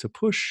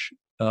push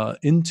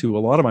into a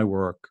lot of my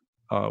work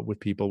with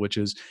people, which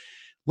is,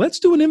 let's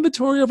do an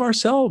inventory of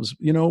ourselves.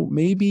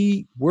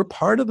 Maybe we're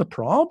part of the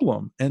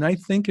problem. And I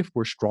think if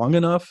we're strong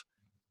enough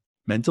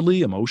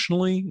mentally,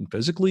 emotionally, and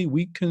physically,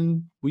 we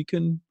can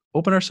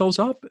open ourselves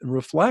up and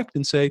reflect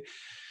and say,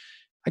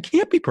 I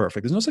can't be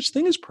perfect. There's no such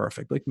thing as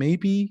perfect. Like,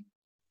 maybe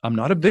I'm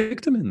not a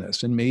victim in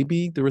this, and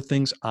maybe there are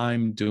things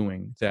I'm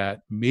doing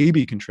that may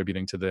be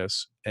contributing to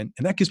this. And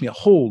that gives me a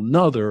whole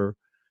nother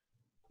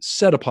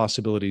set of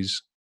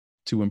possibilities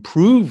to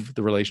improve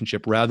the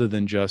relationship rather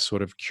than just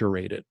sort of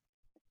curate it.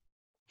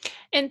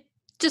 And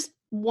just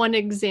one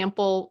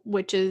example,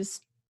 which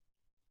is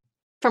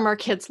from our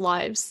kids'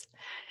 lives.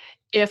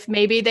 If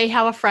maybe they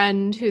have a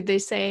friend who they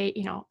say,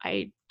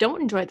 I don't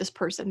enjoy this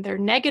person. They're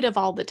negative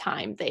all the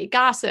time. They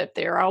gossip.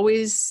 They're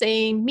always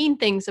saying mean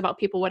things about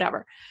people,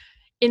 whatever.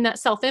 In that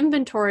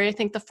self-inventory, I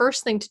think the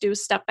first thing to do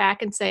is step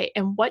back and say,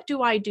 and what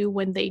do I do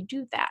when they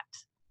do that?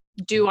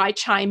 Do I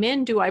chime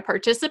in? Do I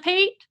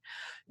participate?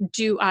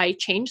 Do I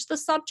change the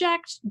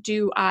subject?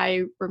 Do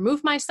I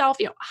remove myself?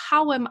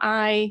 How am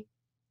I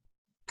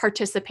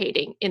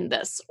participating in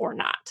this or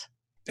not?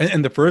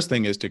 And the first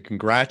thing is to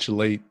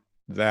congratulate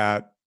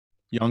that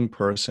young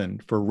person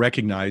for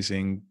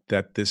recognizing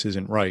that this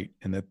isn't right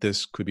and that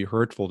this could be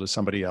hurtful to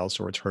somebody else,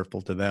 or it's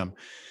hurtful to them.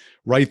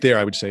 Right there,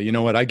 I would say, you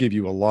know what? I give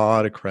you a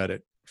lot of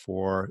credit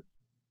for,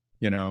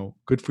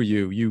 good for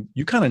you.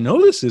 You kind of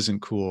know this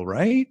isn't cool,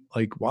 right?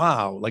 Like,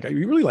 wow. Like,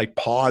 you really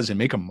pause and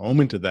make a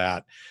moment of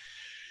that.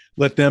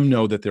 Let them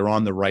know that they're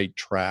on the right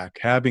track.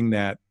 Having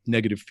that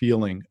negative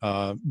feeling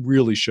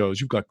really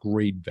shows you've got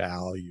great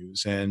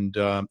values and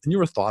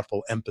you're a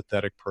thoughtful,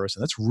 empathetic person.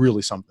 That's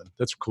really something.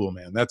 That's cool,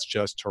 man. That's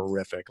just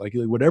terrific. Like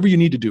whatever you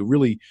need to do,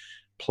 really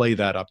play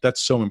that up.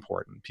 That's so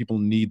important. People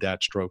need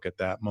that stroke at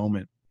that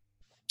moment.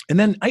 And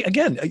then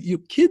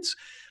kids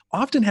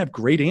often have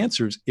great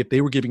answers if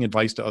they were giving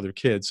advice to other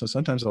kids. So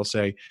sometimes I'll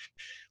say,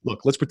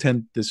 look, let's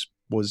pretend this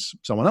was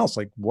someone else.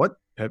 Like, what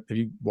have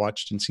you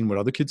watched and seen what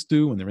other kids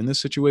do when they're in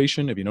this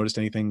situation? Have you noticed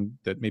anything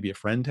that maybe a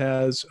friend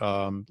has?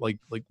 Like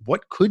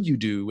what could you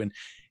do? And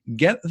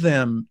get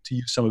them to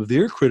use some of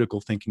their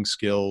critical thinking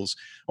skills,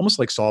 almost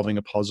like solving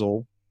a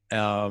puzzle.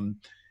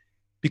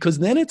 Because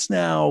then it's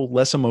now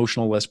less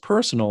emotional, less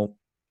personal,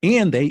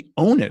 and they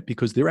own it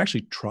because they're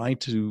actually trying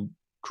to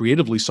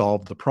creatively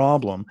solve the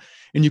problem,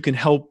 and you can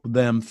help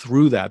them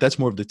through that. That's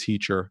more of the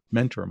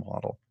teacher-mentor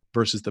model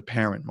versus the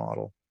parent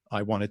model.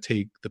 I want to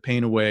take the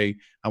pain away.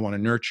 I want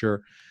to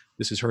nurture.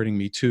 This is hurting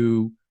me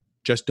too.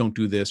 Just don't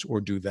do this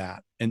or do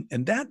that. And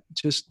that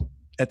just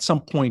at some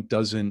point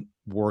doesn't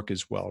work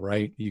as well,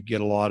 right? You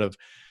get a lot of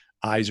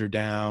eyes are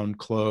down,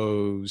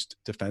 closed,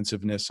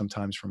 defensiveness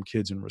sometimes from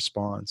kids in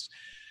response.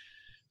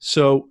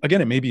 So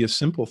again, it may be a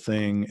simple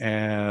thing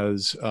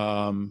as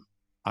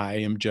I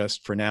am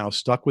just for now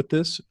stuck with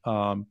this.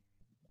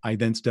 I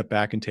then step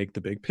back and take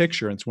the big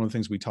picture. And it's one of the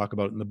things we talk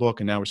about in the book.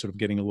 And now we're sort of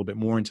getting a little bit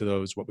more into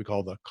those, what we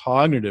call the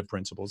cognitive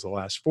principles, the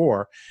last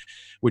four,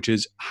 which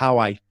is how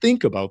I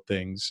think about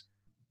things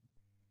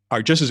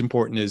are just as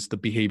important as the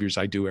behaviors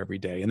I do every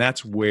day. And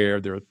that's where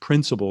there are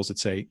principles that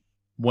say,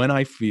 when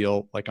I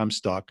feel like I'm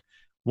stuck,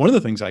 one of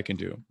the things I can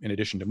do, in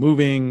addition to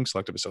moving,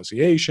 selective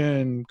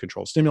association,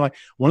 controlled stimuli,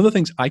 one of the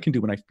things I can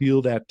do when I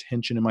feel that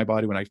tension in my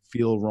body, when I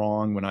feel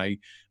wrong, when I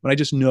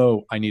just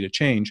know I need a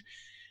change,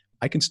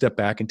 I can step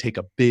back and take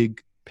a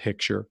big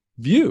picture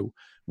view,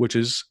 which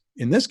is,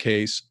 in this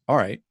case, all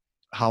right,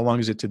 how long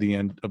is it to the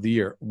end of the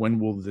year? When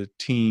will the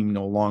team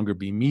no longer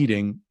be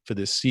meeting for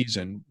this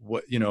season?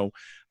 What,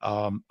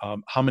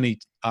 how many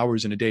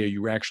hours in a day are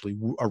you actually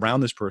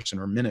around this person,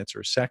 or minutes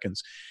or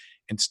seconds?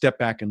 And step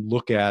back and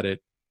look at it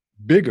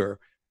bigger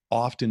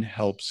often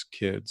helps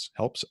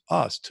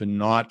us to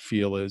not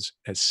feel as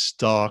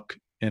stuck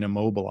and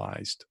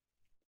immobilized.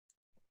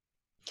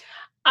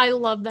 I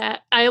love that.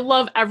 I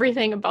love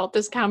everything about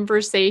this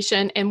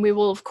conversation. And we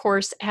will, of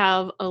course,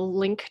 have a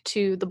link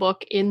to the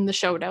book in the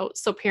show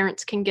notes so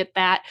parents can get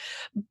that.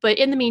 But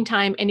in the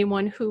meantime,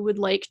 anyone who would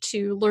like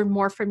to learn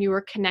more from you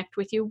or connect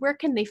with you, where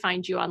can they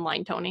find you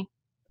online, Tony?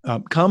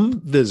 Come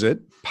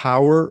visit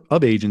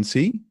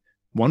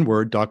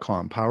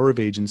powerofagency.com,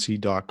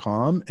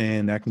 powerofagency.com,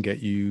 and that can get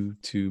you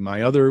to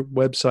my other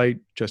website,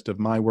 just of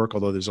my work,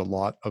 although there's a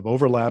lot of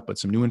overlap, but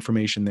some new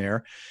information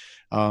there.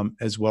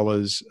 As well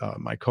as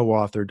my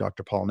co-author,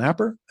 Dr. Paul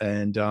Napper.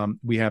 And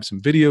we have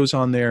some videos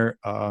on there.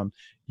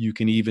 You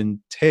can even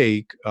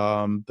take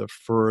the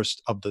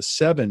first of the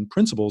 7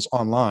 principles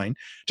online,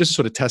 just to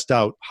sort of test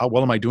out how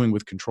well am I doing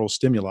with control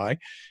stimuli.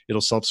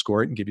 It'll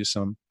self-score it and give you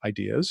some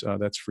ideas.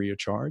 That's free of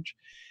charge.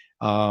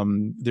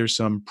 There's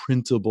some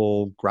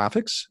printable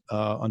graphics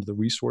under the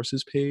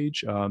resources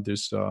page.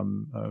 There's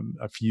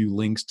a few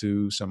links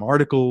to some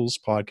articles,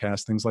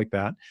 podcasts, things like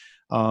that.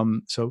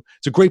 So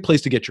it's a great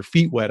place to get your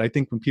feet wet. I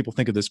think when people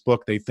think of this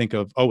book, they think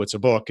of, oh, it's a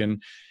book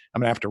and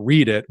I'm going to have to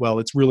read it. Well,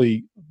 it's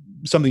really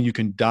something you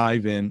can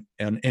dive in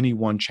any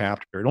one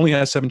chapter. It only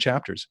has 7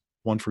 chapters,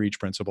 one for each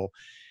principle.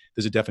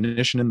 There's a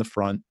definition in the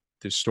front.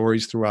 There's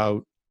stories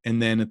throughout.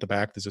 And then at the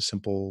back, there's a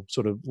simple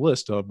sort of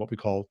list of what we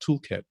call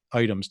toolkit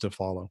items to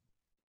follow.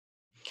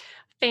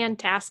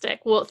 Fantastic.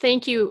 Well,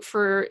 thank you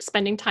for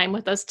spending time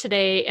with us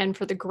today and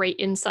for the great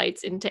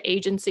insights into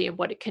agency and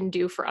what it can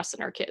do for us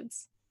and our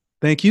kids.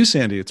 Thank you,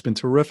 Sandy. It's been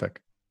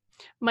terrific.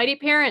 Mighty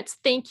Parents,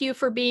 thank you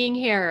for being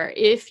here.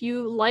 If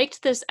you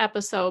liked this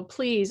episode,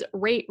 please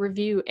rate,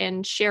 review,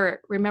 and share it.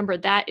 Remember,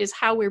 that is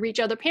how we reach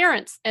other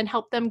parents and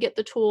help them get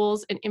the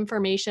tools and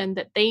information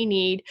that they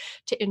need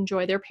to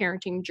enjoy their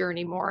parenting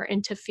journey more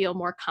and to feel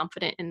more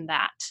confident in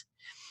that.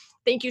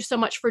 Thank you so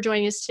much for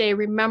joining us today.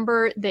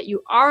 Remember that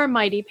you are a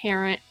mighty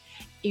parent.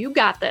 You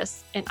got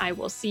this, and I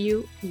will see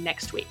you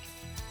next week.